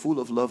 He was full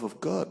of love of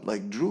God,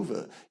 like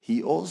Dhruva.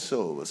 He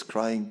also was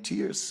crying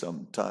tears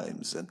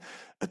sometimes, and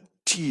a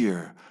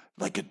tear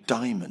like a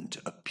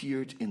diamond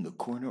appeared in the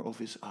corner of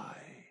his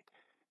eye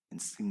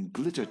and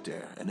glittered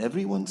there. And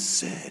everyone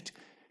said,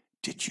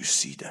 "Did you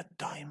see that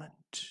diamond?"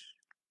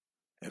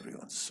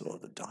 Everyone saw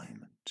the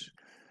diamond.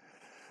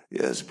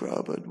 Yes,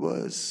 Prabhupada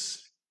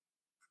was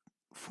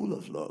full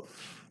of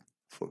love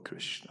for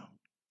Krishna,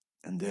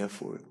 and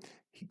therefore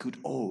he could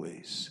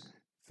always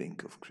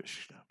think of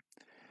Krishna.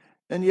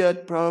 And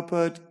yet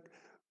Prabhupada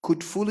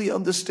could fully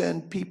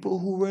understand people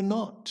who were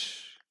not,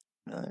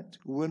 right?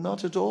 Who were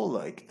not at all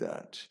like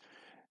that.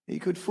 He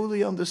could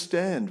fully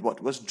understand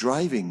what was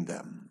driving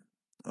them.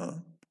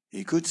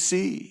 He could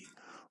see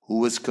who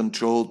was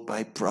controlled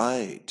by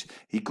pride.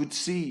 He could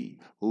see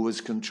who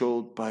was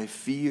controlled by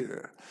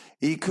fear.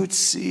 He could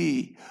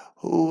see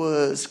who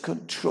was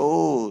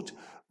controlled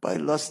by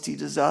lusty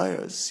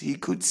desires. He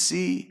could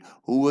see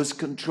who was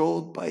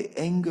controlled by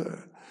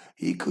anger.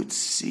 He could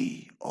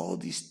see all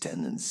these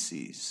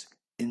tendencies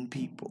in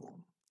people.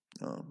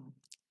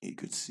 He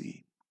could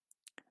see.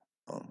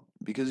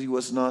 Because he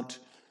was not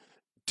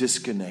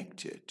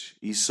disconnected.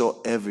 He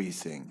saw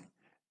everything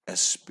as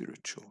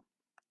spiritual.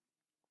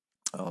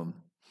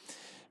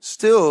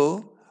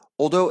 Still,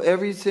 although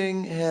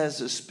everything has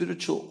a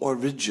spiritual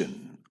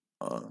origin,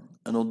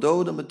 and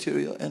although the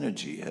material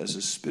energy has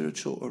a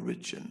spiritual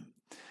origin,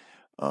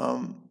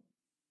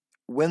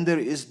 when there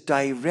is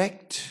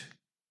direct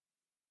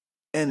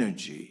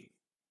energy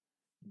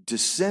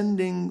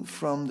descending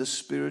from the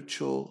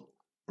spiritual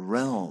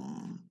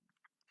realm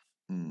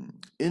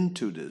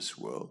into this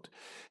world,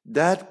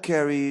 that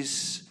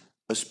carries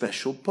a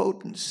special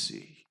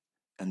potency,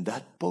 and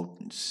that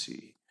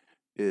potency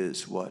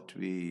is what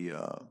we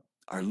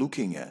are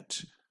looking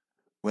at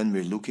when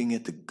we're looking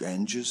at the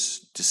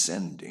Ganges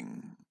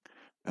descending.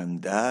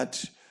 And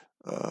that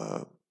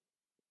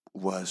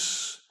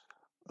was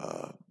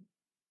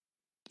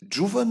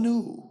Dhruva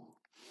knew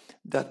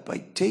that by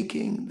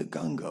taking the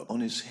Ganga on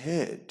his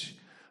head,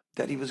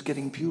 that he was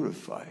getting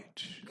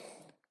purified.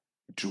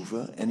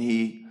 Dhruva,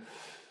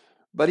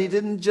 but he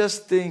didn't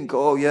just think,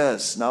 oh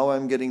yes, now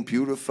I'm getting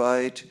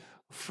purified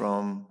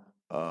from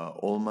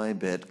all my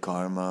bad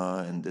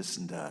karma and this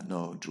and that.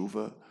 No,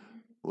 Dhruva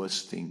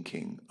was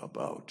thinking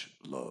about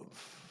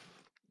love.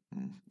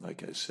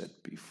 Like I said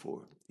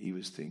before, he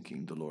was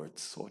thinking the Lord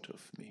thought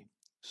of me.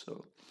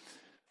 So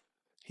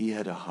he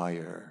had a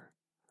higher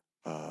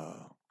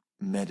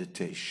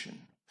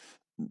meditation.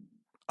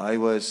 I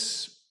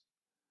was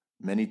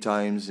many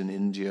times in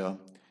India,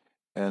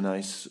 and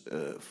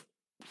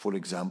for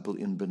example,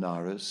 in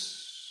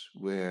Benares,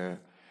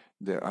 where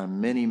there are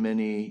many,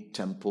 many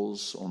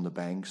temples on the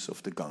banks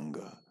of the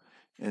Ganga,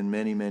 and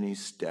many, many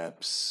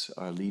steps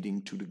are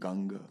leading to the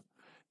Ganga.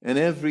 And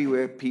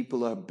everywhere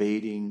people are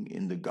bathing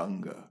in the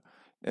Ganga,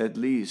 at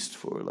least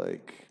for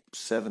like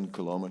 7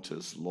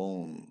 kilometers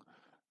long.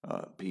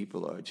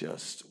 People are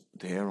just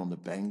there on the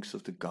banks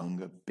of the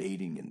Ganga,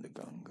 bathing in the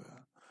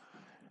Ganga.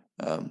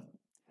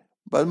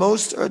 But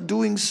most are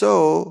doing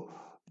so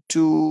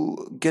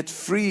to get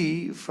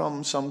free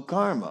from some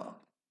karma.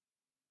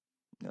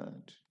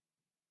 Right?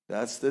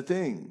 That's the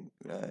thing.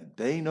 Right?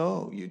 They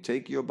know you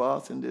take your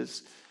bath in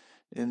this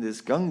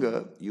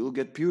Ganga, you'll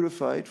get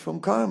purified from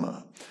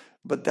karma.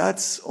 But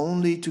that's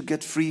only to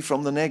get free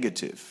from the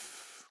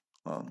negative.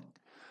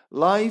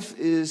 Life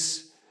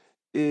is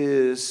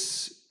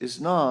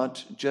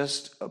not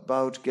just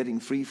about getting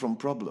free from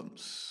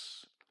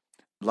problems.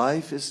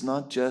 Life is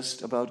not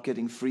just about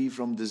getting free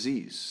from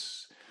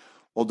disease.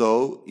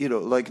 Although,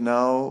 like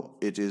now,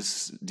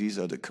 these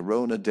are the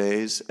Corona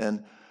days,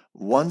 and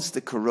once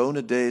the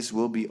Corona days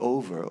will be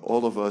over,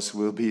 all of us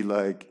will be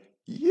like,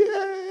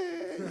 yay!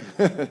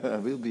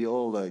 We'll be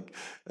all like,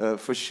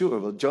 for sure,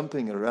 we're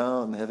jumping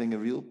around, having a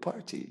real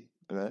party,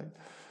 right?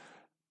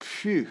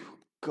 Phew,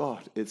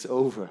 God, it's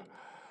over.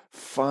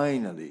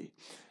 Finally.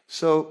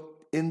 So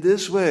in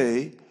this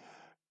way,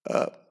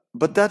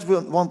 but that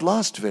won't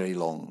last very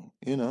long,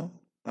 you know.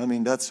 I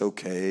mean, that's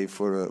okay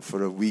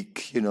for a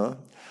week, you know.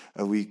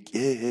 A week,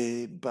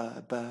 hey,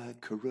 bye,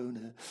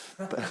 Corona.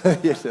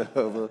 You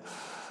know,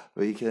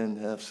 we can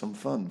have some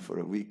fun for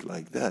a week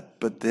like that.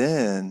 But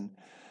then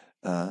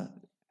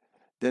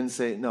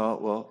say, no,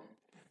 well,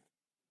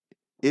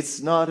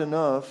 it's not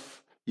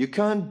enough. You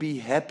can't be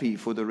happy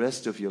for the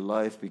rest of your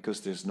life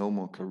because there's no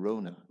more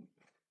Corona.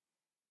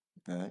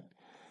 Right?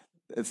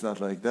 It's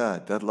not like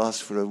that. That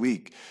lasts for a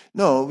week.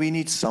 No, we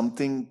need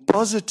something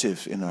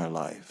positive in our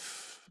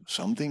life.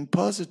 Something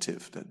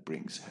positive that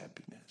brings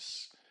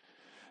happiness.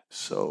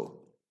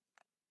 So,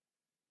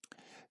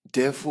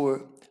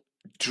 therefore,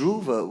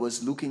 Dhruva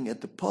was looking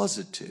at the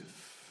positive.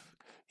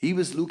 He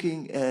was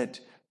looking at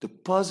the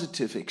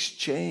positive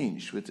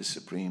exchange with the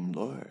Supreme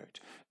Lord.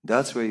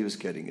 That's where he was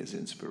getting his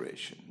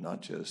inspiration.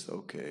 Not just,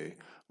 okay,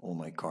 all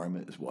my karma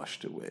is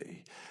washed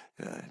away.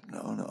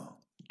 No.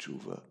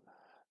 Dhruva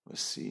was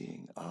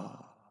seeing,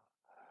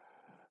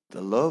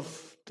 the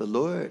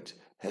Lord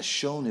has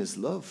shown his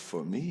love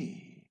for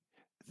me.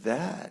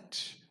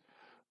 That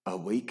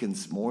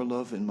awakens more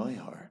love in my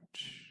heart.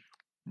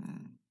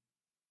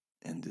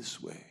 In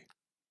this way.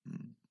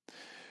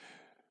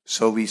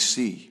 So we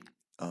see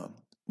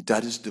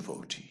that is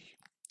devotee.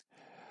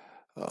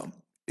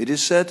 It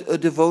is said a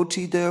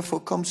devotee therefore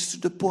comes to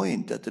the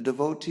point that the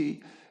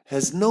devotee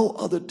has no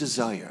other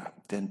desire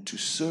than to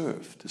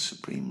serve the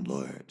Supreme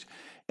Lord.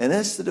 And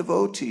as the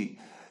devotee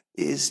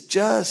is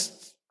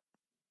just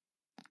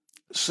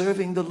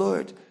serving the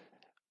Lord,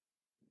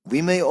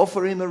 we may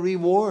offer him a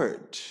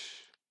reward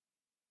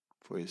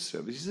for his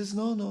service. He says,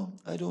 no,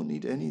 I don't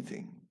need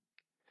anything.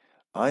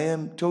 I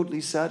am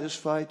totally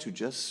satisfied to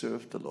just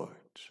serve the Lord.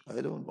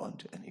 I don't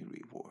want any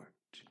reward.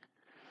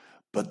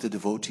 But the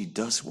devotee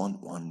does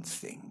want one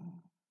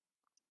thing.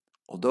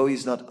 Although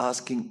he's not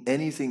asking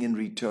anything in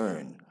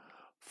return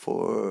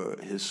for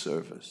his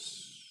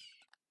service,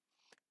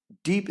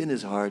 deep in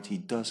his heart, he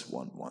does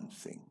want one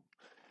thing.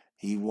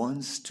 He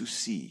wants to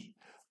see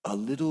a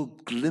little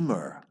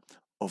glimmer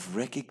of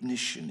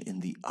recognition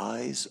in the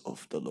eyes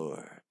of the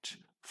Lord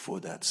for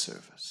that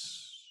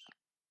service.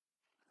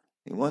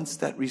 He wants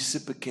that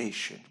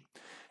reciprocation.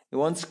 He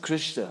wants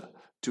Krishna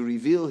to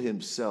reveal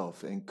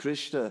himself and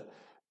Krishna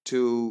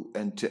to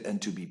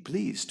be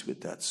pleased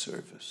with that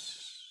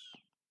service.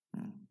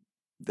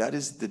 That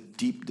is the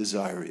deep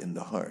desire in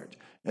the heart.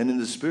 And in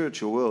the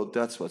spiritual world,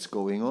 that's what's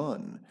going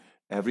on.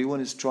 Everyone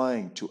is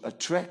trying to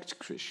attract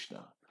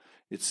Krishna.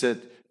 It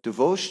said,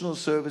 devotional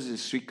service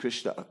is Sri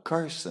Krishna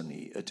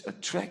Akarsani. It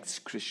attracts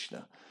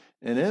Krishna.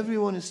 And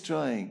everyone is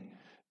trying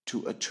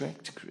to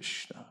attract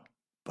Krishna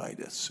by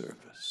that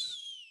service.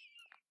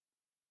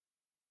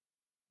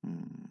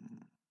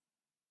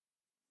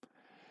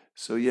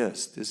 So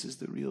yes, this is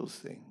the real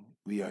thing.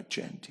 We are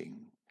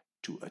chanting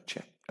to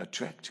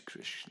attract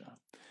Krishna.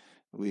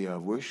 We are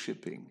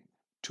worshipping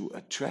to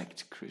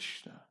attract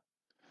Krishna.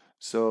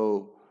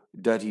 So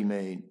that he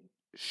may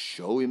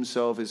show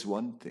himself is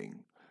one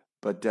thing,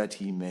 but that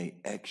he may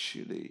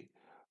actually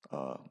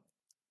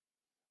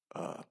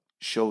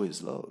show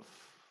his love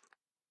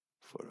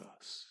for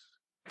us.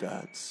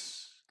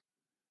 That's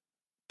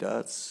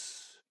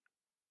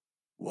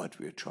what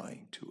we're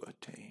trying to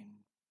attain.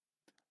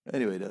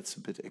 Anyway, that's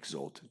a bit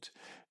exalted.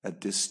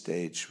 At this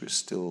stage, we're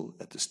still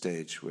at the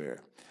stage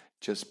where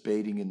just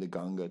bathing in the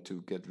Ganga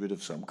to get rid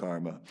of some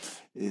karma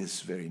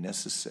is very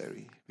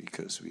necessary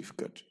because we've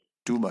got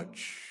too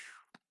much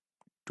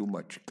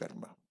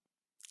karma.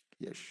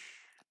 Yes,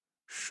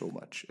 so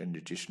much, and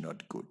it is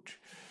not good.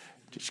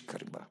 It is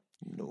karma.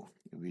 No,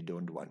 we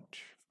don't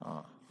want.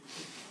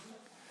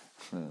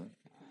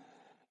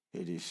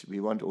 It is.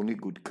 We want only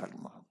good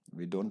karma.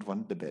 We don't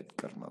want the bad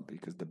karma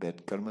because the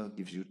bad karma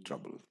gives you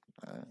trouble.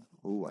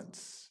 Who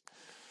wants?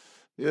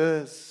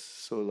 Yes,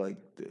 so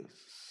like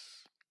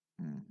this.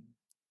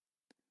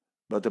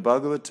 But the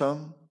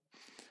Bhagavatam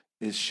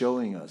is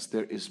showing us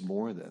there is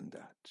more than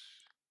that.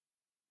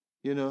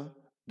 You know,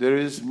 there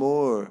is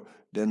more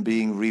than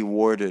being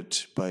rewarded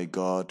by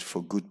God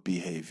for good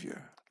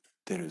behavior.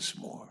 There is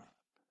more.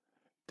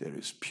 There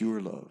is pure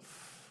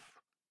love.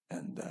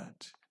 And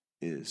that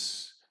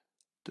is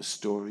the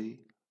story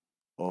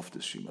of the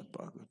Srimad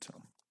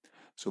Bhagavatam.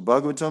 So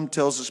Bhagavatam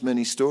tells us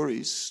many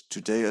stories.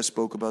 Today I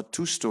spoke about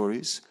two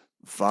stories.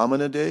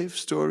 Vamanadev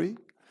story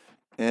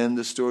and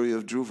the story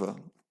of Dhruva.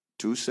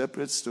 Two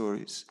separate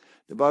stories.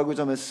 The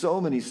Bhagavatam has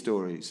so many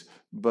stories,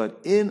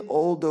 but in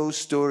all those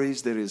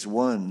stories there is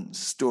one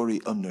story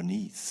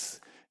underneath,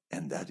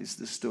 and that is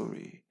the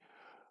story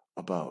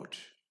about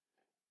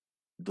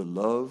the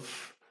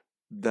love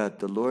that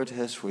the Lord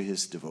has for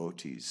his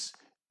devotees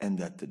and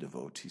that the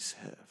devotees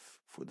have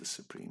for the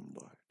Supreme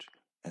Lord.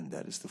 And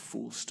that is the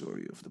full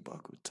story of the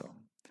Bhagavatam.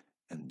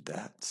 And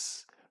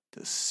that's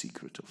the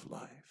secret of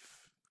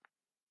life.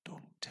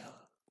 Don't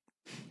tell.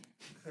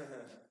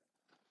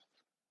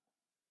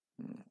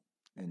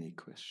 Any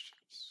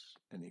questions?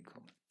 Any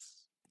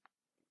comments?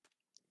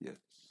 Yes.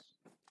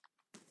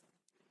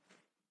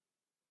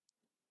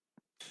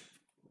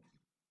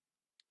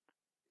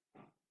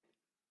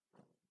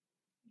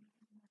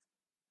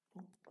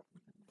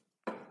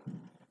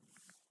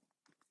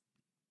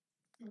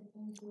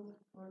 Thank you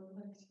for the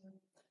lecture.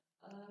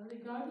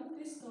 Regarding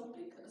this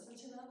topic,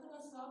 Satchidananda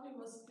Swami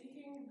was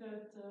speaking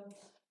that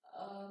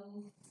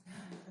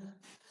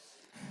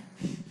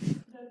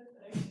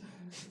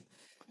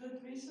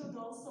that we should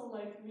also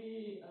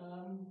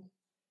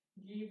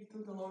give to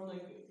the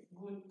Lord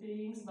good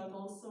things, but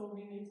also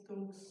we need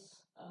to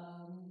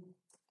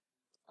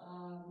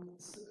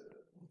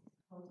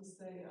how to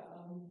say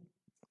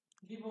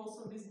give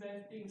also these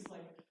bad things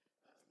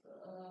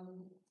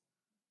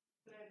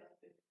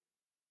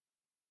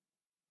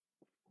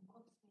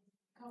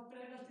kao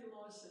predati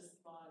loše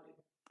stvari.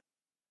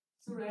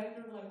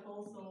 Surrender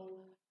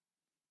also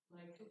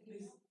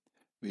this.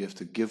 We have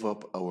to give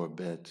up our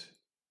bad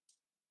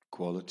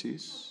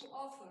qualities.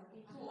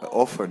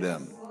 Offer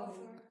them.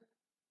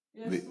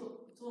 Yes,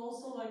 to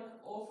also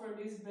offer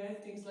these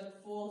bad things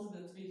faults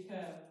that we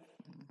have.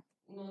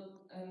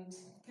 And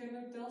can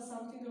you tell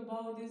something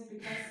about this?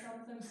 Because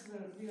sometimes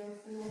we are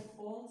full of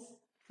faults.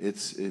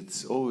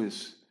 It's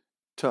always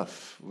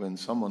tough when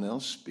someone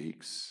else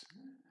speaks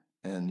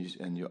and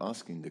you're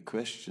asking the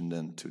question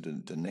then to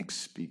the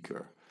next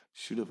speaker.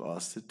 Should have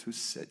asked it to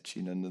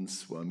Satchidananda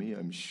Swami.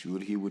 I'm sure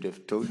he would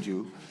have told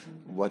you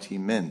what he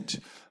meant.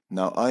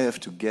 Now I have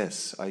to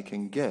guess. I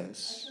can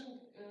guess.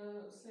 I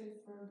can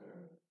say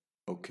further.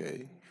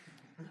 Okay.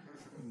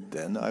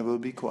 Then I will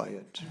be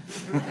quiet.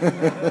 For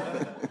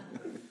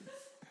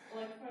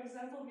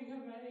example, we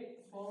have many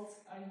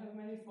faults. I have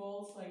many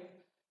faults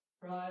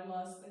pride,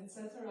 lust,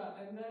 etc.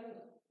 And then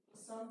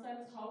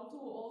sometimes how to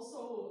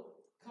also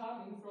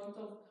come in front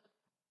of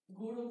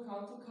Guru,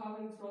 how to come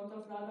in front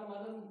of Radha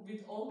Madan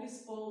with all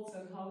these faults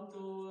and how to,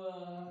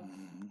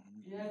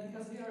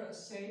 because we are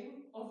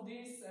ashamed of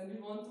this and we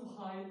want to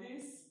hide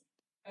this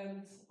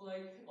and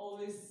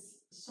always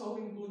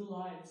showing good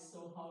lives.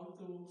 So how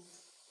to,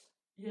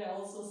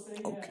 also say,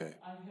 Okay.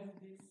 I have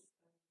this.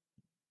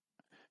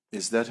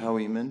 Is that how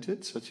he meant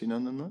it,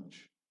 Satchidananda?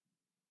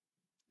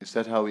 Is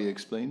that how he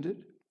explained it?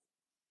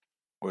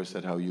 Or is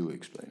that how you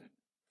explain it?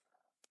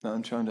 Now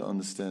I'm trying to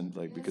understand,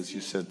 because you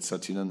said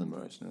Satchidananda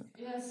Maharaj, no?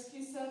 Yes,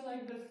 he said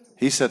like that.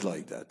 He said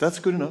like that. That's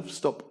good enough.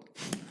 Stop.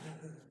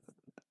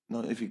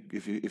 No, if you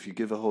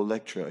give a whole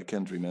lecture, I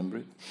can't remember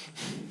it.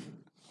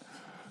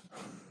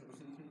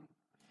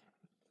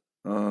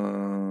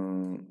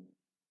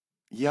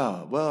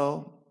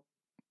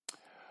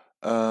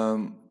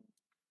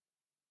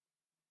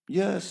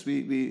 Yes,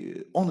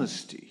 we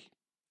honesty.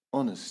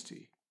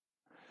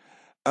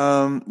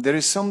 There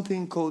is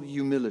something called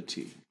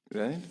humility,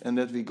 right? And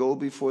that we go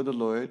before the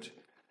Lord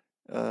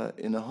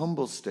in a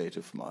humble state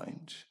of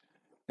mind.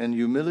 And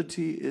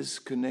humility is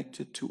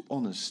connected to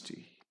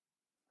honesty,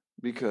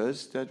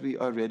 because that we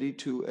are ready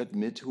to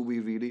admit who we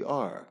really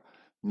are,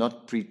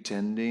 not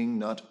pretending,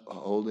 not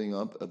holding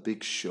up a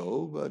big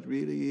show, but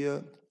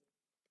really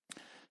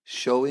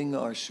showing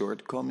our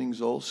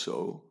shortcomings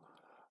also.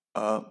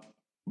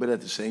 But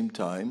at the same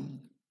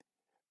time,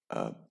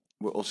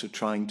 we're also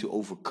trying to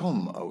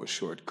overcome our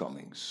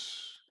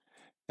shortcomings.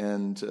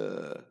 And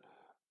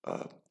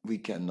we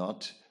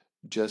cannot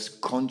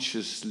just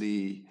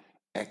consciously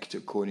act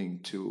according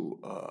to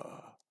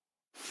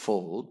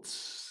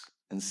faults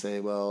and say,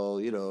 well,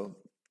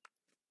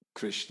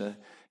 Krishna,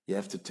 you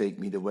have to take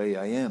me the way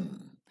I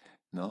am.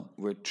 No,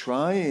 we're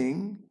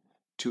trying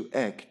to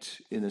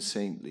act in a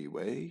saintly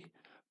way,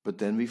 but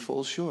then we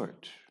fall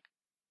short.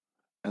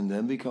 And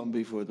then we come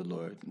before the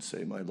Lord and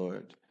say, my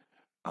Lord,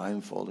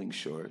 I'm falling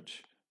short,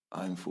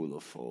 I'm full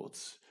of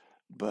faults,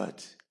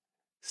 but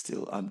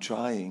still I'm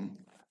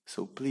trying,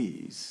 so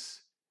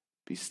please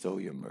bestow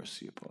your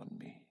mercy upon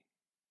me.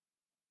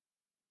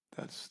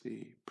 That's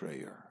the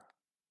prayer.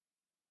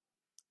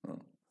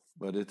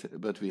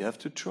 But we have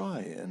to try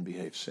and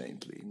behave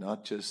saintly,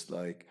 not just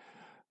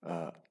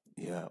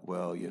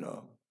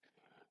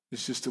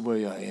it's just the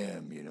way I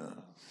am,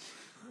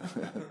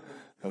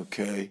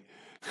 Okay,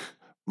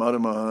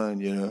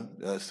 Madhamahan,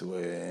 that's the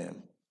way I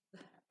am.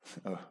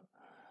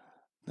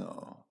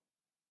 No,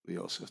 we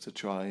also have to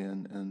try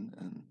and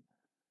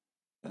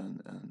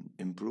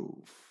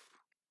improve.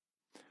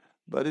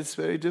 But it's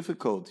very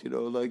difficult,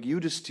 like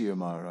Yudhisthira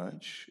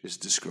Maharaj is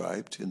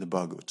described in the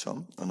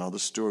Bhagavatam, another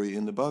story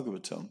in the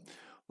Bhagavatam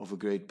of a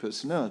great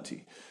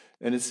personality.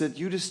 And it said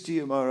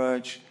Yudhisthira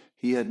Maharaj,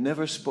 he had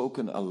never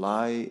spoken a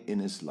lie in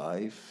his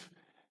life,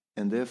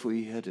 and therefore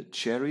he had a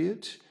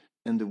chariot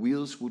and the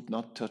wheels would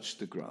not touch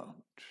the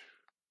ground.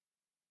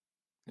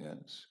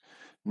 Yes.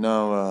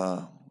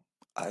 Now,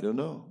 I don't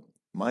know.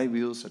 My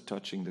wheels are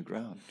touching the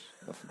ground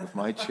of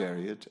my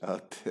chariot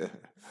out there.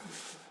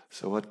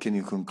 So what can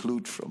you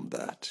conclude from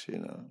that,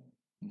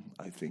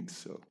 I think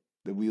so.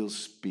 The wheels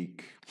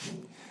speak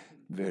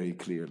very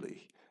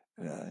clearly,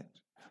 right?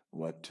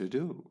 what to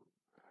do.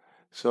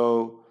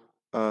 So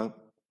I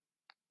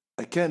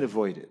can't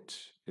avoid it,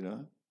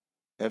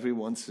 every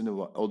once in a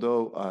while.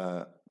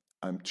 Although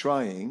I'm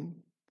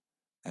trying,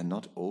 and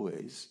not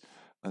always,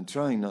 I'm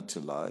trying not to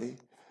lie,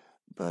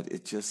 but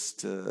it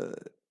just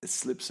it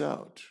slips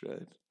out,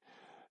 right?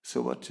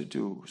 So what to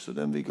do? So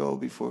then we go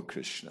before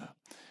Krishna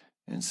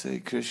and say,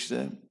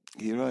 Krishna,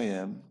 here I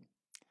am,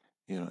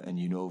 and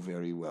you know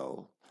very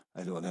well,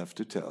 I don't have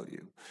to tell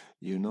you,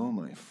 you know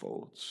my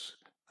faults.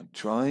 I'm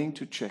trying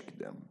to check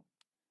them,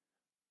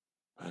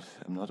 but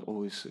I'm not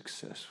always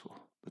successful.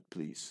 But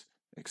please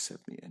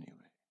accept me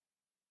anyway.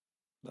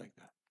 Like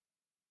that.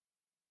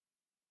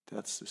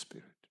 That's the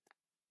spirit.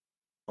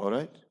 All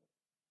right?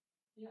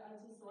 Yeah,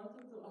 I just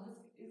wanted to ask,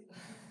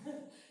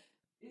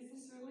 is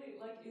this really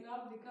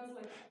enough? Because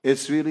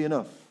it's really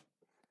enough.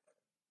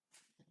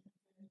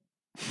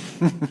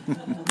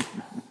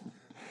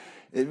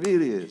 It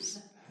really is.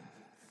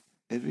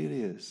 It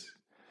really is.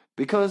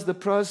 Because the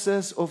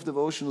process of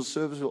devotional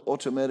service will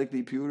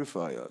automatically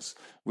purify us.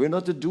 We're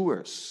not the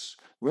doers.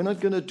 We're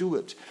not going to do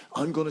it.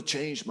 I'm going to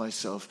change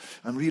myself.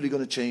 I'm really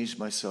going to change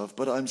myself.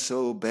 But I'm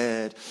so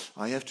bad.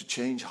 I have to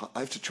change. I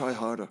have to try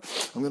harder.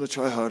 I'm going to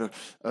try harder.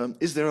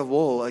 Is there a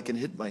wall I can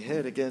hit my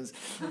head against?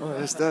 Oh,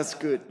 yes, that's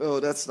good. Oh,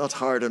 that's not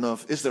hard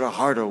enough. Is there a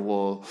harder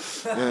wall?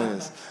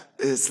 Yes.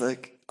 It's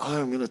like,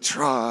 I'm going to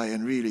try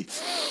and really.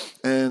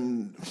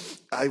 And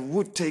I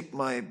would take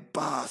my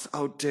bath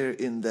out there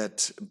in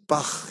that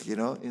Bach,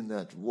 in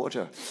that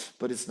water.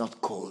 But it's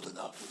not cold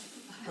enough.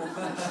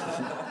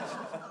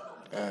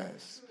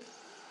 Yes.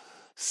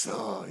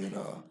 So,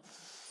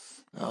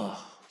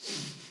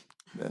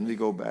 then we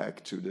go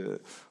back to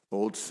the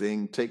old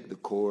thing, take the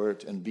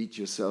cord and beat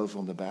yourself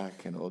on the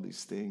back and all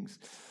these things.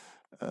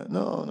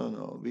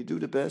 No. We do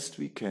the best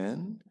we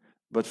can,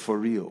 but for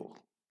real.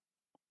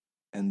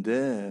 And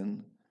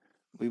then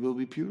we will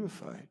be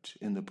purified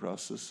in the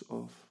process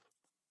of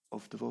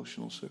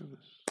devotional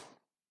service.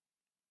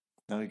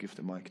 Now I give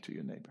the mic to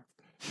your neighbor.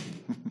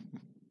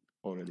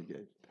 Already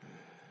gave.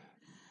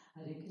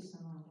 Hare Krishna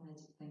Maharaj,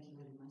 thank you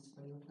very much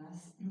for your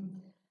class.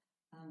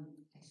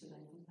 Actually, I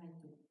would like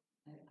to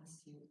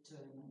ask you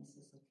German, is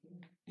this okay?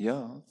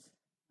 Ja.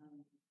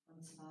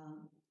 Und zwar,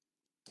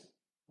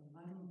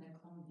 warum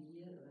bekommen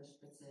wir, oder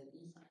speziell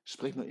ich...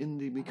 Sprich mal in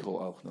die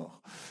Mikro auch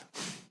noch.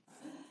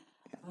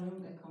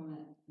 Warum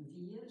bekommen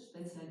wir,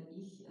 speziell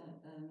ich,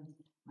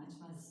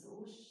 manchmal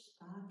so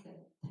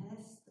starke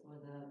Tests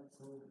oder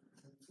so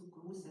zu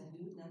große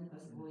Hürden,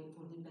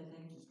 worüber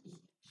denke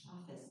ich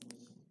schaffe es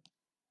nicht.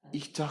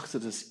 Ich dachte,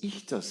 dass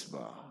ich das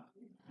war.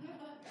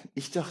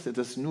 Ich dachte,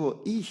 dass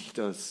nur ich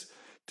das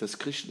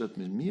Krishna das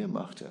mit mir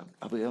machte.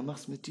 Aber er macht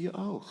es mit dir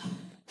auch.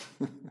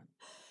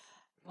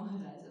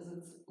 Maharaj, also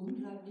es ist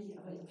unglaublich,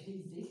 aber ich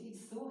kriege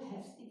wirklich so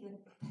heftige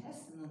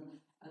Tests.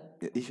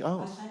 Ja, ich auch.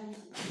 Wahrscheinlich,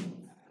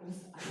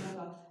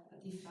 aber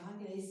die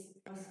Frage ist,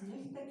 was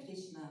möchte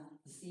Krishna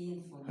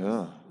sehen von uns?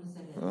 Ja.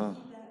 Unsere Liebe,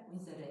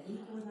 unsere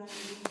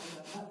Ego-Reinigung,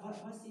 oder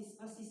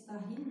was ist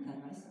dahinter?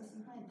 Weißt du, was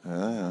ich meine?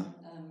 Ja.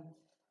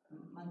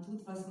 Man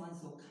tut, was man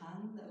so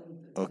kann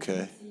und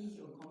okay. sich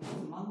und kommt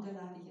zu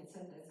Mangalartig etc.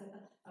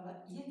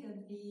 Aber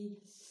irgendwie,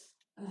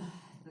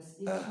 das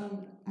ist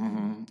schon...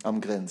 Am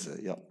Grenze,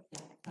 ja.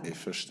 Ich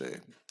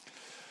verstehe.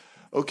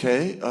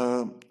 Okay,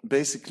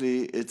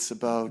 basically it's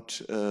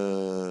about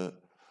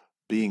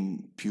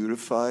being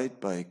purified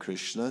by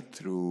Krishna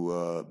through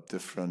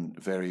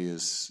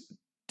various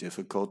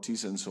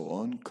difficulties and so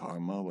on,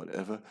 karma,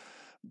 whatever.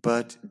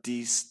 But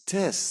these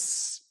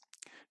tests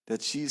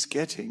that she's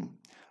getting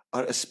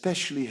are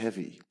especially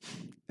heavy.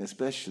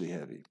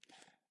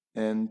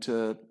 And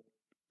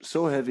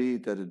so heavy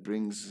that it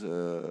brings,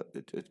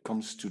 it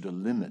comes to the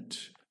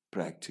limit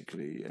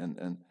practically.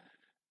 And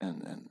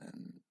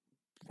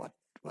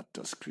what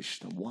does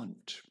Krishna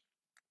want?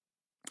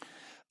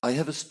 I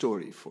have a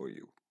story for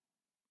you,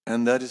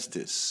 and that is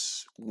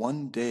this.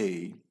 One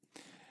day,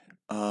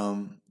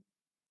 when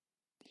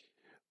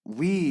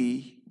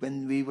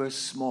we were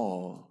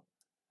small,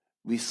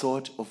 we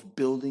thought of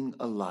building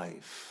a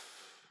life.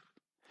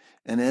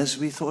 And as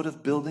we thought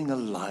of building a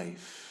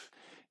life,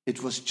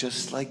 it was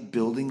just like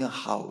building a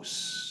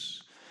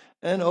house.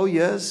 And oh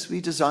yes,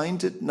 we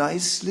designed it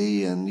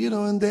nicely, and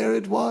and there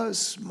it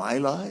was, my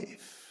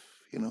life.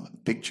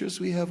 Pictures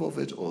we have of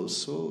it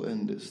also,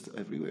 and it's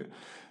everywhere.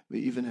 We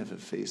even have a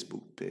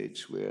Facebook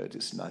page where it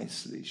is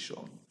nicely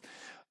shown.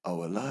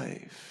 Our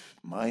life,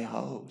 my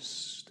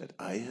house that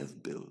I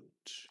have built.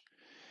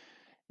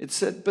 It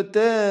said, but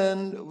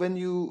then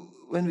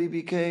when we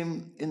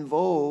became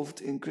involved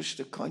in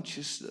Krishna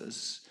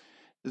consciousness,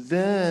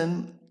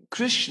 then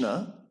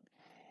Krishna,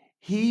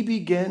 he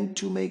began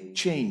to make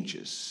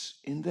changes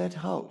in that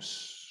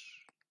house.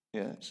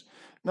 Yes.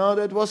 Now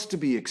that was to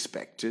be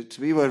expected.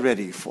 We were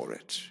ready for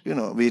it.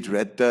 We'd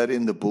read that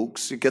in the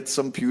books. You get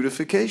some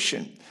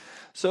purification.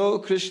 So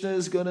Krishna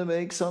is going to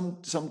make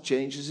some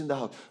changes in the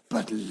house.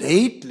 But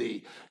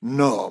lately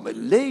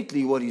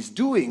what he's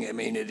doing,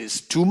 it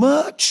is too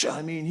much.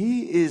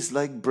 He is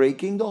like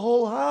breaking the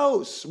whole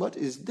house. What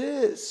is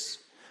this?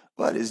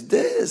 what is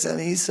this? And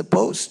he's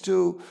supposed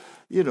to,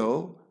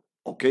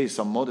 okay,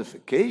 some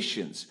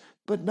modifications,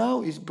 but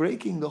now he's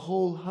breaking the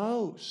whole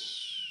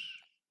house.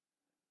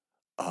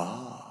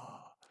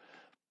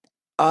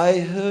 I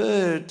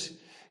heard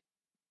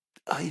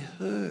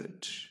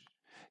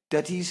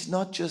that he's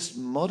not just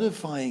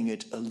modifying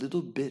it a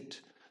little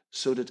bit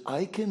so that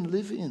I can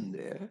live in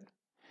there.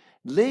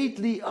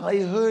 Lately,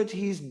 I heard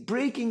he's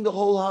breaking the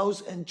whole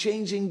house and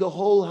changing the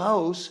whole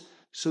house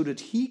so that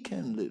he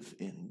can live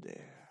in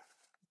there.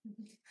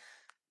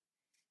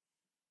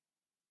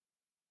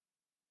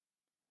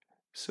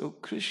 So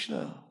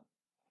Krishna,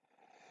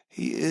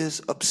 he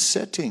is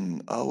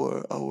upsetting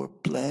our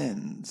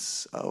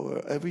plans,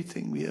 our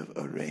everything we have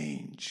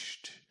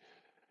arranged,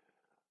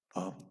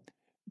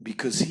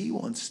 because he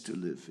wants to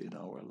live in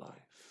our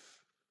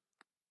life.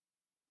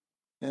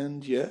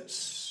 And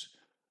yes,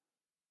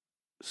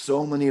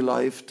 so many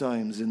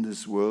lifetimes in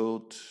this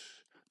world,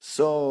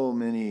 so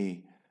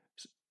many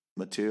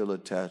material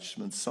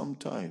attachments,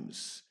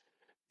 sometimes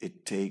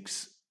it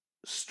takes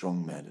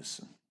strong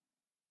medicine.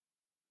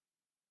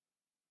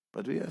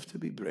 But we have to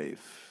be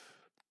brave.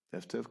 We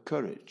have to have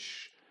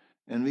courage.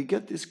 And we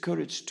get this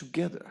courage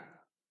together.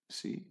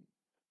 See?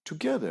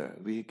 Together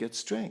we get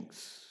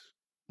strength.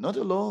 Not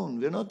alone.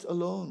 We're not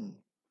alone.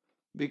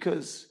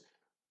 Because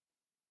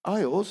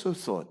I also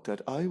thought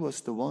that I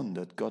was the one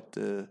that got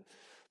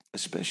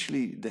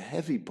especially the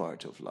heavy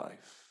part of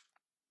life.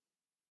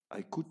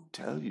 I could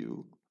tell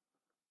you,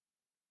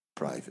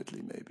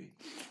 privately maybe,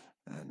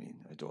 I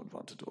mean, I don't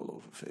want it all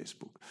over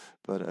Facebook,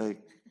 but I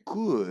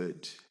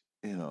could,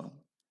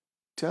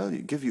 tell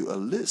you, give you a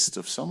list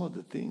of some of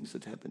the things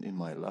that happened in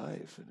my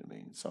life. And I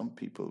mean, some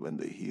people, when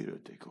they hear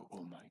it, they go,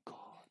 oh my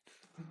God,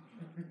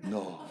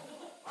 no,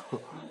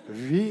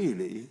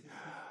 really?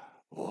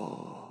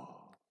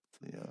 Oh,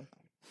 yeah.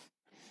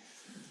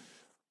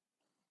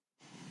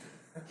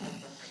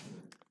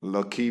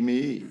 Lucky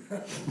me.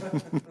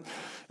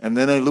 And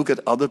then I look at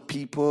other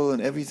people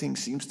and everything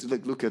seems to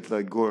look at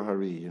Gaur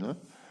Hari,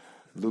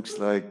 Looks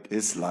like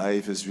his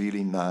life is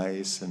really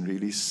nice and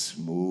really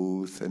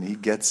smooth and he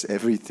gets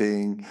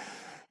everything.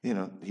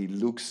 He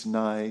looks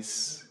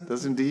nice,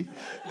 doesn't he?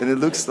 And it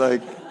looks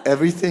like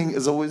everything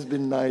has always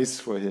been nice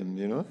for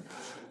him,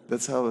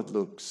 That's how it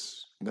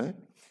looks, right?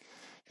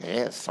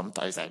 Yes,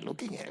 sometimes I'm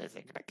looking at it,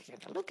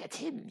 look at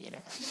him,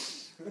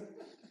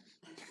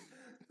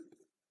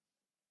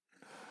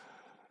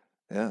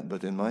 Yeah,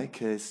 but in my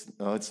case,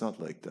 no, it's not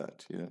like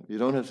that. You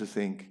don't have to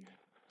think.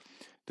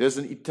 There's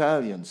an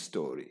Italian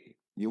story.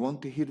 You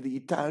want to hear the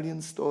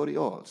Italian story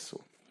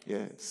also?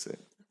 Yes.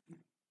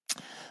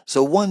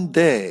 So one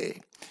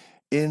day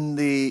in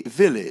the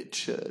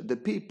village, the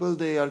people,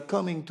 they are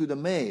coming to the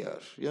mayor,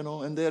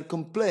 and they are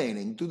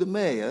complaining to the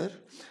mayor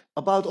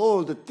about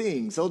all the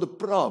things, all the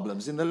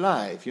problems in the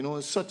life,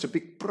 such a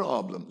big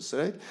problems,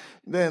 right?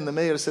 Then the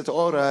mayor said,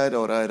 all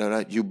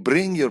right, you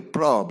bring your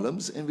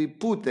problems and we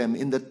put them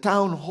in the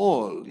town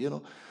hall,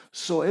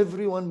 So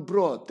everyone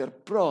brought their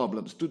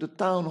problems to the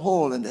town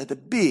hall and had a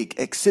big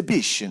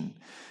exhibition.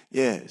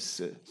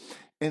 Yes.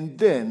 And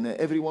then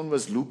everyone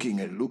was looking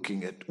at,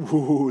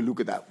 whoa, look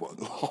at that one.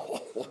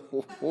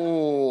 Look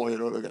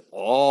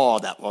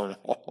at, that one.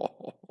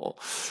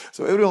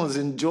 So everyone was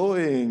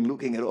enjoying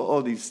looking at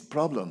all these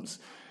problems.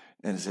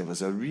 And it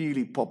was a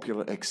really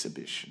popular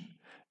exhibition.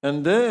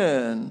 And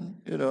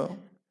then,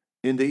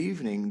 in the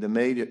evening,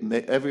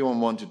 everyone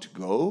wanted to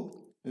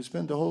go. They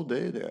spent the whole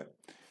day there.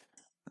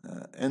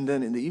 And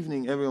then in the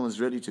evening, everyone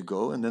was ready to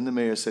go. And then the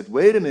mayor said,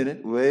 wait a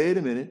minute.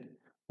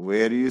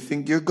 Where do you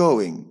think you're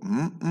going?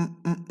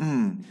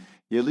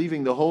 You're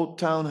leaving the whole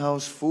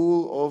townhouse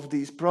full of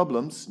these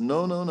problems.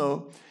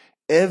 No.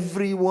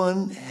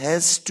 Everyone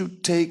has to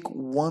take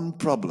one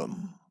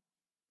problem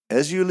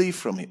as you leave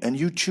from here, and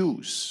you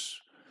choose.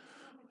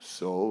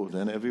 So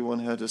then everyone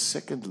had a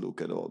second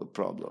look at all the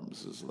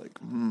problems. It's like,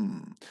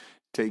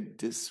 take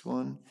this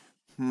one.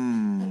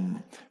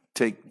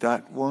 Take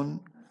that one.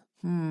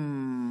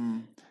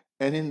 And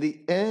in the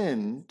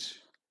end,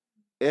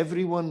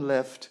 everyone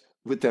left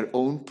with their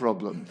own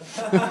problem.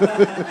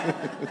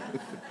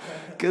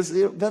 Because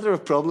the better a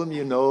problem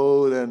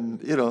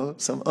than,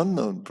 some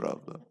unknown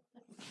problem.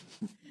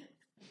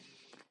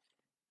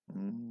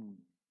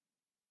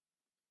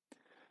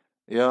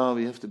 Yeah,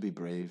 we have to be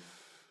brave.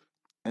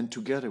 And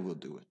together we'll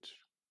do it.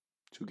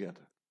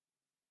 Together.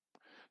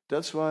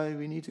 That's why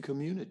we need a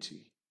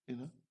community,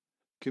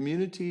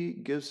 Community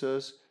gives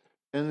us,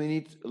 and we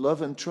need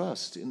love and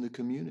trust in the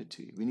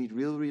community. We need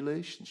real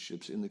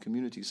relationships in the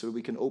community so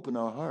we can open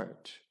our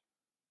heart.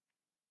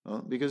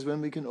 Because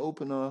when we can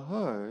open our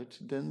heart,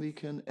 then we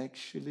can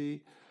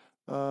actually,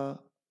 get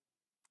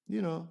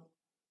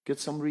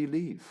some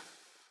relief.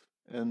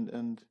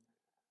 And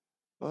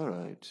all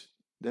right,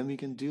 then we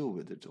can deal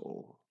with it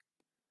all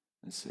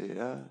and say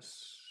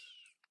yes.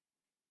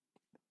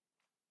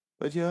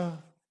 But yeah.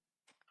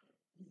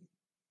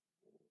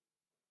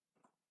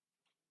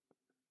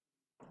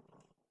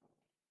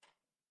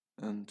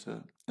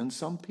 And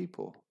some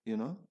people,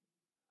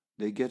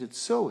 they get it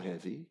so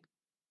heavy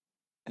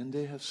and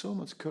they have so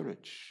much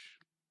courage.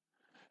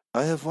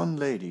 I have one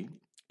lady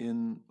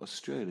in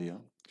Australia.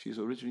 She's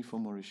originally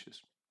from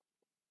Mauritius.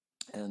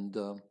 And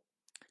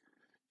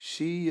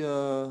she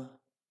and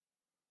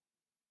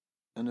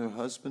her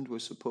husband were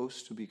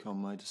supposed to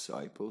become my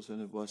disciples,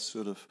 and it was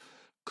sort of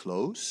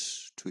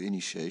close to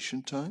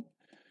initiation time.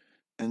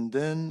 And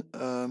then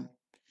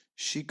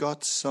she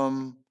got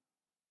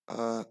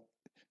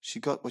she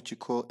got what you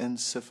call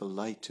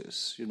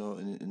encephalitis,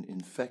 an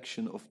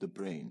infection of the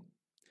brain.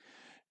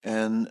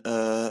 And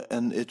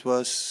it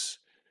was,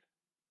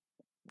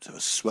 there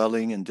was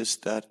swelling and this,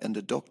 that, and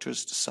the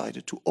doctors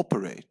decided to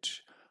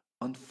operate.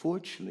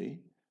 Unfortunately,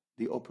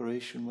 the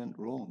operation went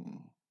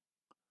wrong.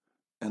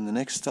 And the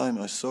next time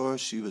I saw her,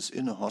 she was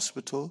in a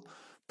hospital,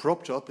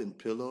 propped up in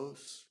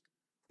pillows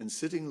and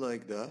sitting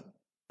like that,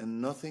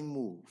 and nothing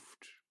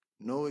moved.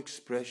 No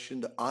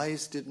expression, the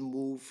eyes didn't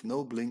move,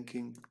 no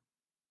blinking.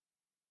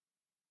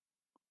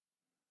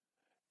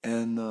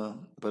 And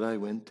but I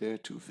went there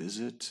to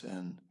visit,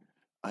 and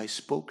I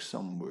spoke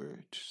some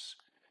words.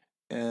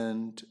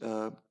 And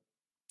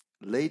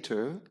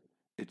later,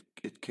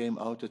 it came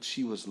out that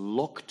she was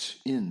locked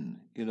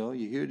in. You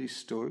hear these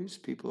stories,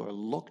 people are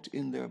locked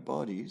in their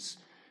bodies,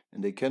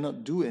 and they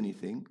cannot do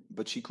anything,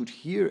 but she could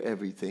hear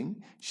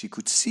everything, she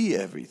could see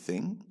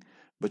everything,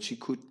 but she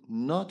could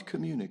not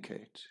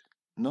communicate,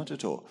 not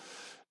at all.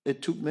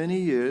 It took many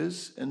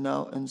years,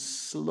 and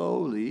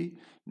slowly,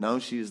 now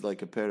she is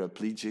like a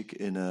paraplegic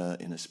in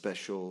a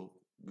special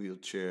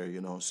wheelchair,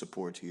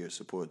 support here,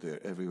 support there,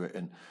 everywhere,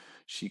 and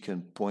she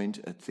can point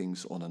at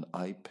things on an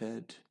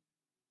iPad,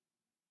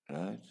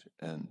 right?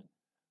 And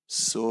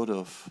sort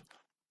of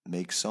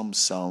make some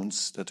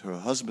sounds that her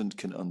husband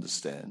can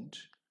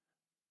understand.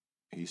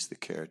 He's the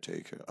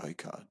caretaker. I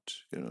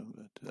can't,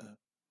 but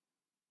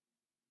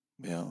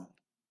yeah.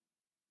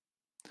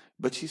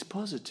 But she's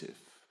positive.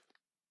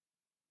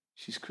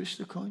 She's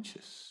Krishna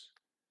conscious.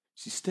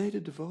 She stayed a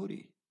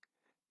devotee,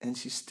 and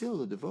she's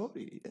still a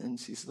devotee. And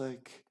she's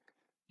like,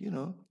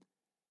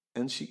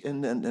 and she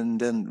and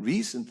then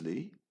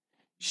recently,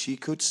 she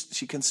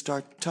can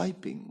start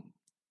typing,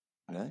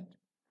 right?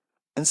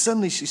 And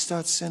suddenly she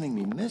starts sending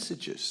me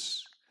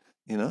messages,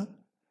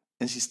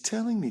 and she's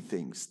telling me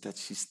things that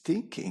she's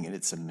thinking, and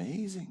it's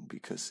amazing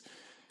because,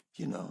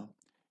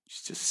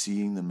 she's just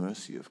seeing the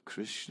mercy of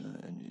Krishna,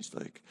 and she's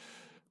like,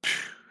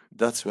 phew.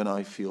 That's when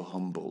I feel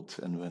humbled,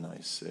 and when I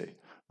say,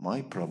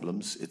 my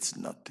problems, it's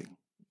nothing,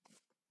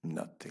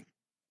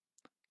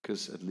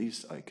 because at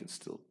least I can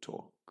still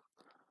talk,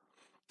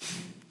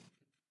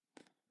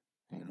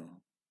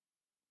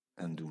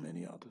 and do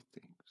many other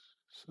things.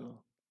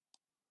 So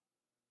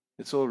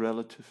it's all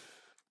relative.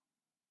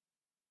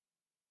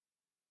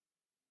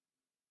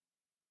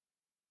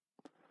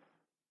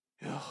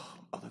 Yeah,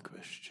 other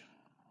question.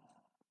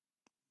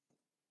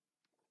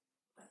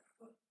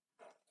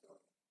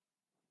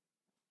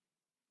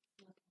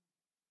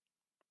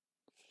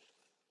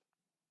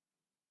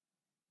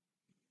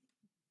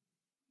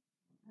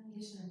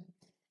 Krishna,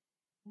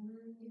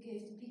 you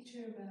gave the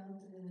picture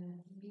about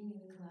being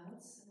in the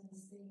clouds and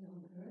staying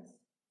on earth,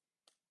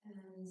 and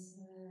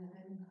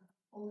I'm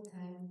all the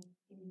time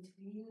in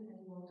between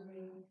and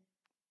wondering.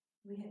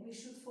 We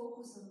should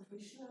focus on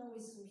Krishna.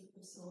 We should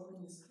absorb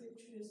in the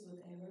scriptures,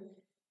 whatever.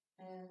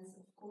 And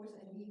of course,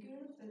 I'm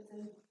eager, but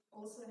then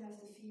also I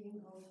have the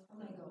feeling of, oh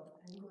my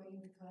God, I'm going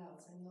in the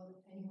clouds. I'm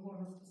not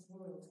anymore of this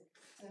world.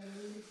 So I'm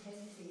really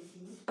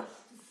hesitating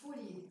to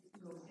fully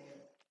go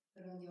there.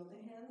 But on the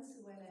other hand,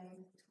 when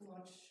I'm too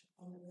much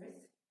on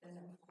earth,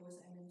 then of course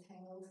I'm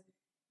entangled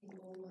in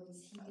all what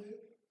is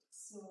here.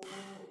 So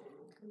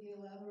could you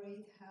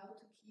elaborate how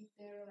to keep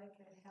there like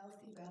a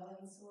healthy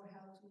balance, or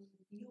how to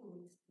deal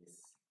with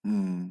this? To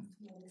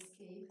not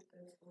escape,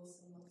 but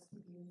also not to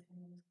be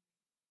entangled.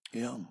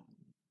 Yeah.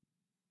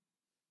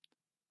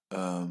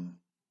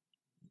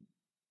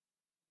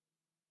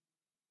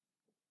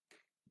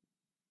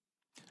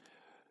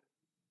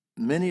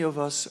 Many of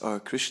us are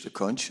Krishna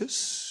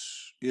conscious.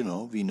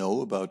 We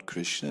know about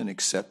Krishna and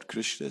accept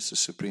Krishna as the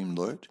Supreme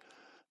Lord,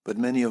 but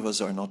many of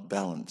us are not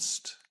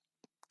balanced,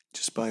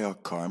 just by our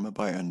karma,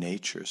 by our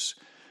natures.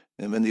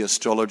 And when the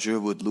astrologer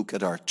would look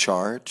at our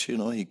chart,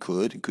 he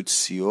could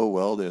see, oh,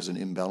 well, there's an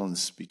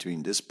imbalance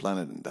between this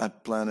planet and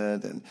that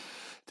planet, and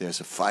there's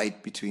a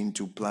fight between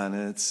two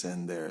planets,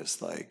 and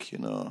there's like,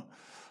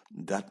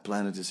 that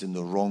planet is in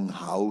the wrong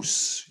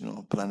house.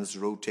 Planets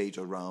rotate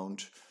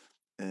around,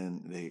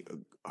 and they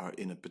are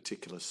in a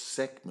particular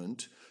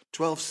segment,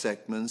 12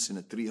 segments in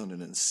a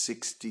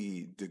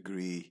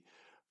 360-degree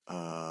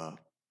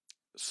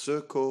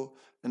circle,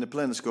 and the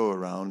planets go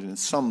around, and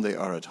some they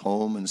are at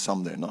home and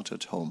some they're not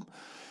at home.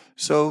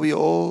 So we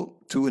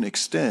all, to an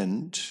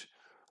extent,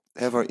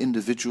 have our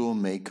individual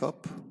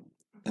makeup,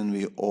 and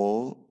we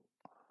all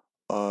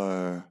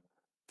are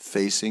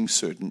facing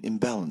certain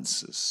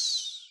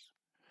imbalances.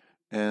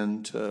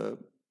 And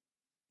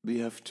we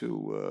have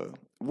to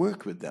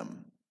work with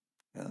them.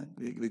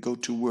 We go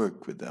to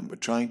work with them. We're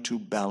trying to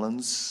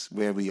balance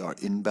where we are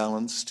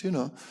imbalanced.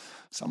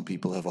 Some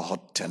people have a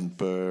hot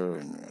temper,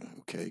 and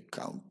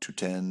count to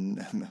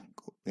 10, and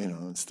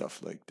and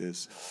stuff like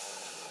this.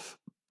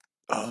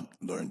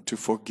 learn to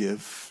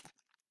forgive.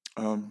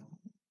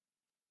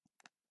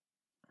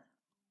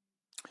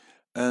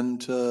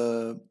 And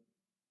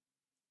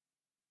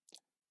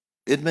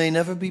it may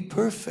never be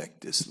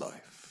perfect, this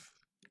life.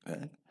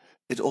 Right?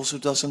 It also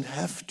doesn't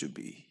have to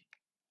be,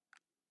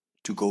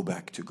 to go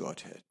back to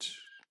Godhead.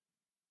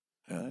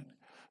 Right?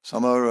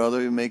 Somehow or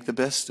other you make the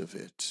best of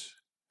it,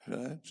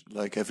 right?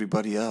 Like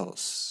everybody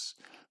else.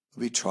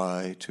 We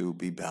try to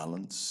be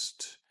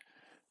balanced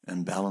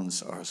and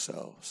balance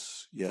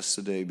ourselves.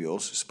 Yesterday we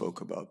also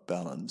spoke about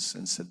balance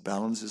and said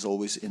balance is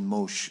always in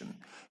motion.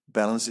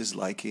 Balance is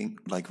like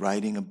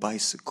riding a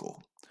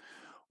bicycle.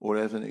 Or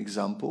as an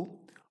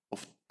example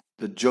of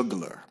the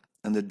juggler.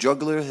 And the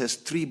juggler has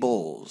 3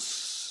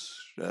 balls,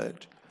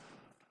 right?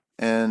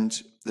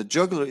 And the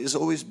juggler is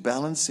always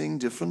balancing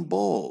different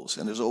balls.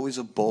 And there's always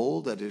a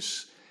ball that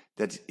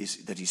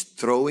he's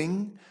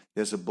throwing.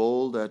 There's a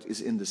ball that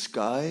is in the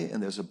sky,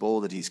 and there's a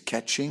ball that he's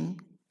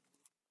catching.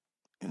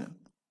 You know.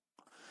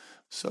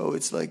 So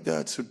it's like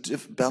that. So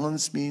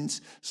balance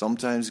means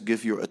sometimes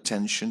give your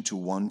attention to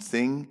one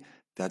thing.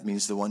 That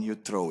means the one you're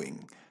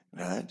throwing,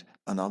 right?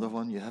 Another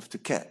one you have to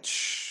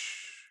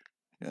catch.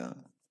 Yeah.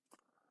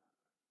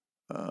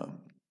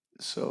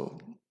 So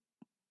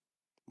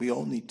we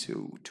all need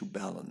to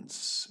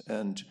balance.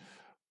 And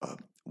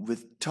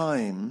with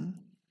time,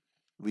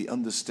 we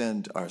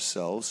understand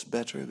ourselves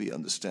better. We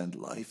understand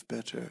life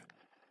better.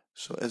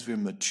 So as we're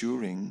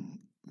maturing,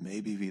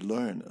 maybe we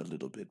learn a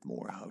little bit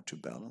more how to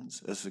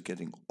balance. As we're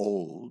getting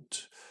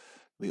old,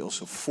 we're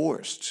also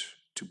forced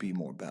to be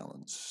more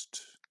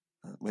balanced.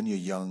 When you're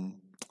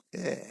young,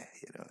 you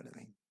know what I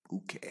mean?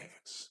 Who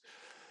cares?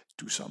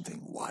 Do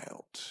something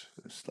wild.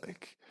 It's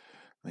like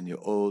when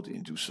you're old,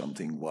 you do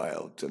something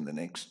wild, and the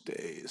next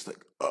day it's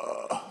like,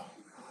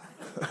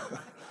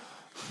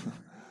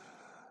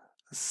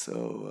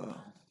 So,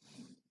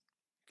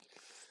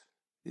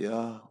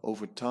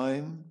 over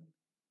time,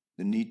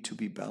 the need to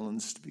be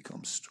balanced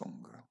becomes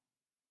stronger,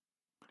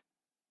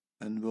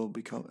 and will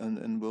become,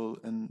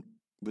 and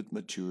with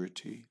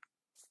maturity,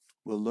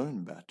 we'll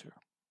learn better.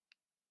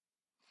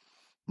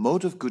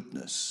 Mode of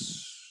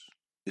goodness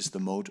is the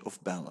mode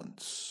of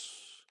balance.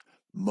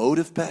 Mode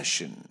of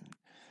passion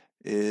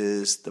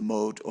is the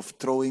mode of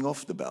throwing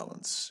off the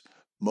balance.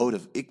 Mode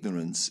of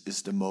ignorance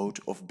is the mode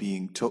of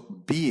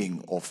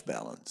being off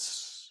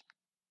balance.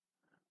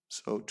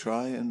 So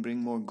try and bring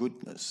more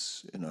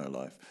goodness in our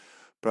life.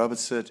 Prabhupada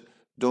said,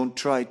 don't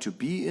try to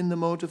be in the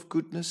mode of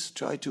goodness,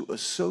 try to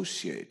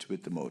associate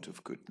with the mode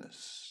of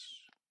goodness.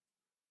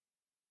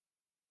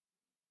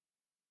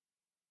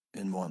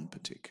 On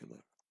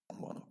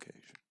one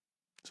occasion.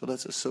 So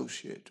let's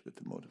associate with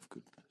the mode of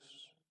goodness.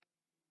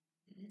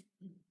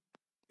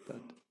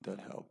 That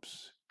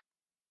helps.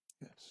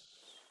 Yes.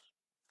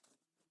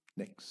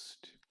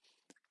 Next.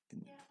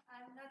 Yeah,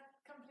 I'm not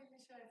completely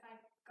sure if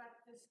I got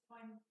this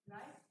point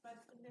right,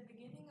 but in the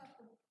beginning of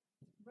the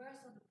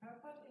verse of the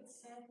purport, it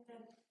said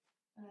that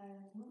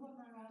Dhruva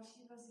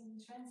Maharaj was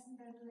in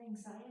transcendental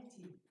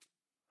anxiety.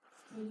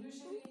 So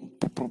usually you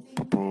think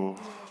that the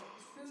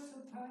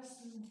spiritual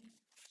person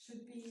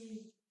should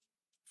be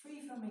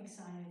free from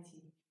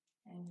anxiety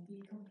and be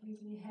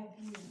completely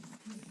happy and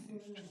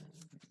peaceful.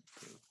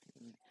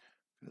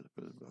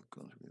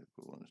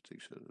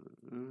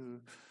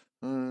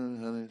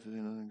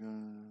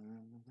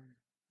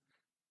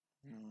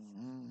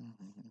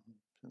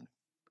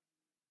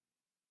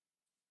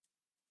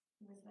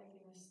 It was like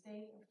in a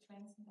state of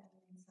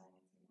transcendental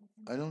anxiety.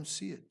 I don't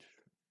see it.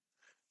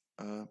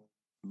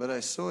 But I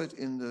saw it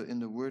in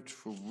the word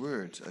for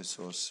word. I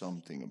saw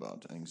something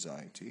about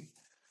anxiety.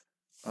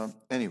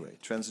 Anyway,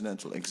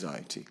 transcendental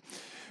anxiety.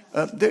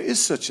 There is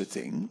such a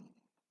thing.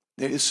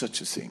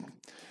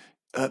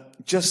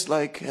 Just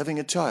like having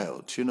a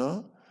child, you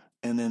know?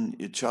 And then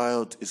your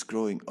child is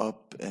growing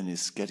up and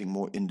is getting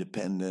more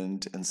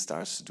independent and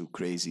starts to do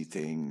crazy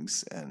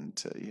things,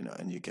 and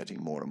and you're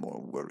getting more and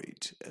more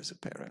worried as a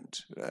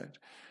parent, right?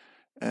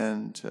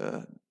 And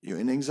you're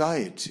in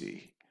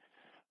anxiety.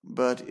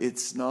 But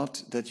it's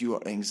not that you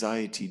are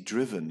anxiety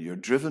driven. You're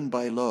driven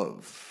by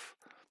love.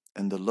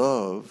 And the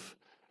love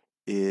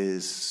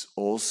is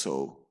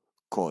also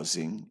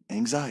causing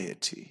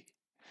anxiety.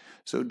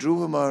 So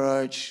Dhruva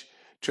Maharaj,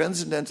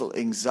 transcendental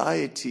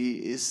anxiety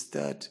is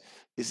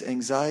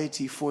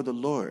anxiety for the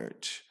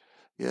Lord.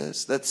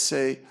 Yes, let's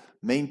say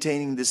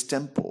maintaining this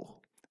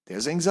temple.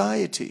 There's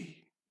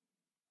anxiety.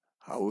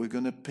 How are we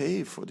going to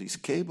pay for these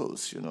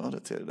cables? You know,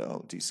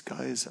 that these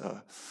guys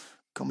are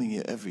coming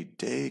here every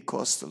day,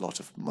 cost a lot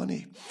of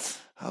money.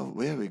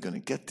 Where are we going to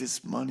get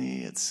this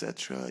money,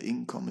 etc.?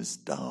 Income is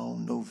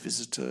down, no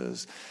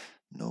visitors,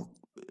 no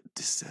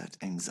this, that,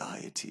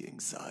 anxiety,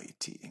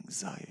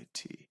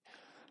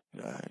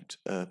 right?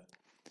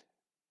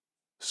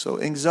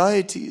 So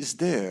anxiety is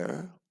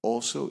there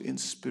also in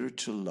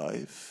spiritual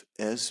life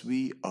as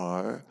we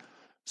are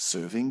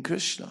serving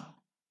Krishna.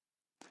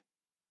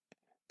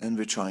 And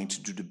we're trying to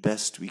do the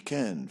best we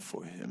can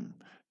for him.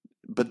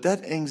 But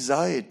that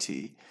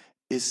anxiety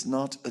is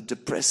not a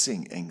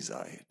depressing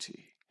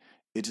anxiety.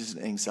 It is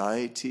an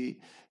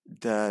anxiety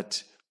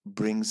that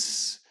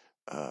brings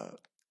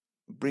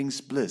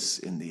bliss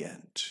in the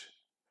end,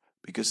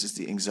 because it's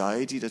the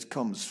anxiety that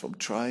comes from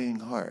trying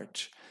hard,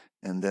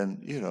 and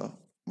then,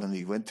 when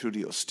we went through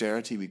the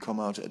austerity, we come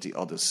out at the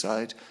other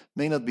side.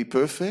 May not be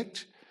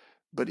perfect,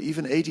 but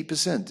even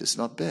 80% is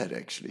not bad,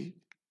 actually,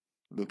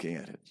 looking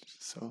at it.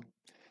 So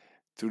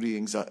through the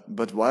anxiety,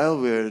 but while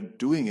we're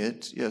doing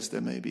it, yes,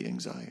 there may be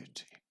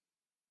anxiety.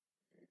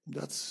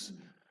 But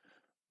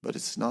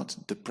it's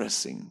not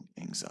depressing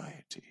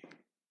anxiety.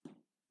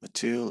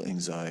 Material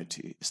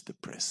anxiety is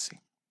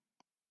depressing.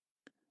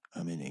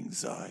 I'm in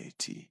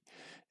anxiety,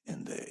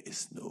 and there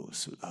is no,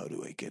 so how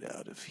do I get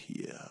out of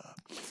here?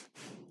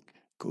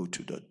 Go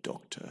to the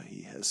doctor,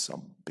 he has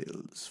some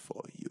pills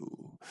for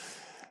you.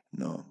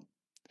 No,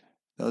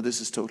 this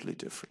is totally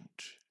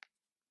different.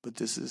 But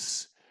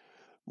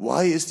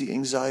why is the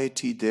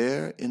anxiety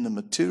there in the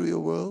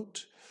material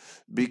world?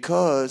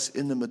 Because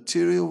in the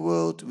material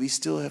world, we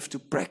still have to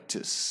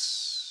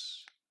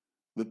practice.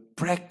 We're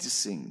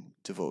practicing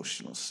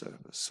devotional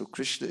service. So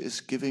Krishna is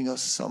giving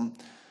us some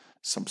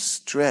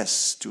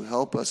stress to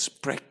help us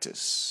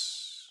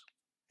practice,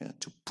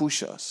 to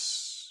push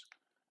us.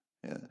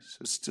 So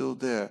it's still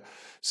there. It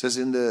says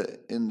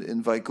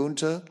in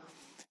Vaikuntha,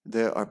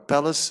 there are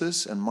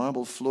palaces and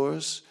marble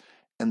floors,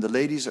 and the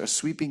ladies are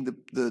sweeping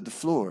the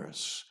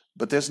floors,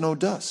 but there's no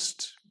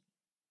dust.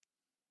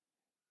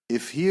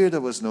 If here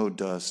there was no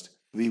dust,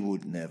 we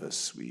would never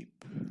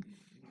sweep.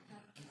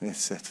 They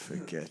said,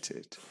 forget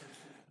it.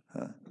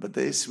 But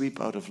they sweep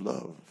out of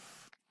love.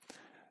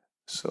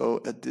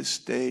 So at this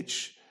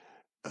stage,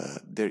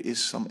 there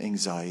is some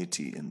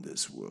anxiety in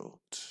this world,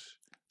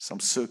 some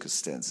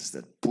circumstances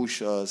that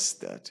push us,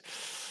 that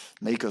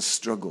make us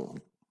struggle.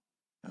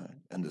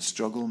 And the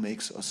struggle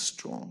makes us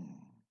strong.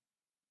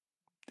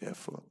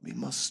 Therefore, we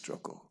must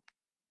struggle.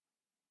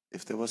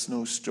 If there was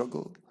no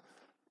struggle,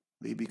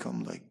 we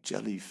become like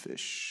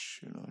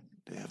jellyfish.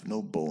 They have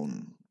no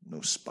bone,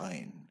 no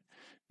spine.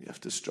 We have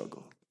to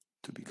struggle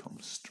to become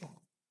strong.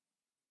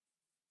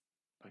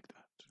 Like that.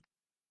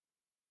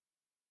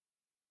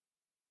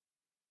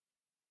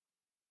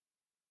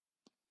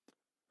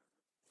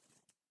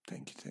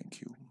 Thank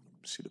you.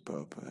 Srila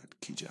Prabhupada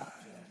Ki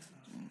Jai.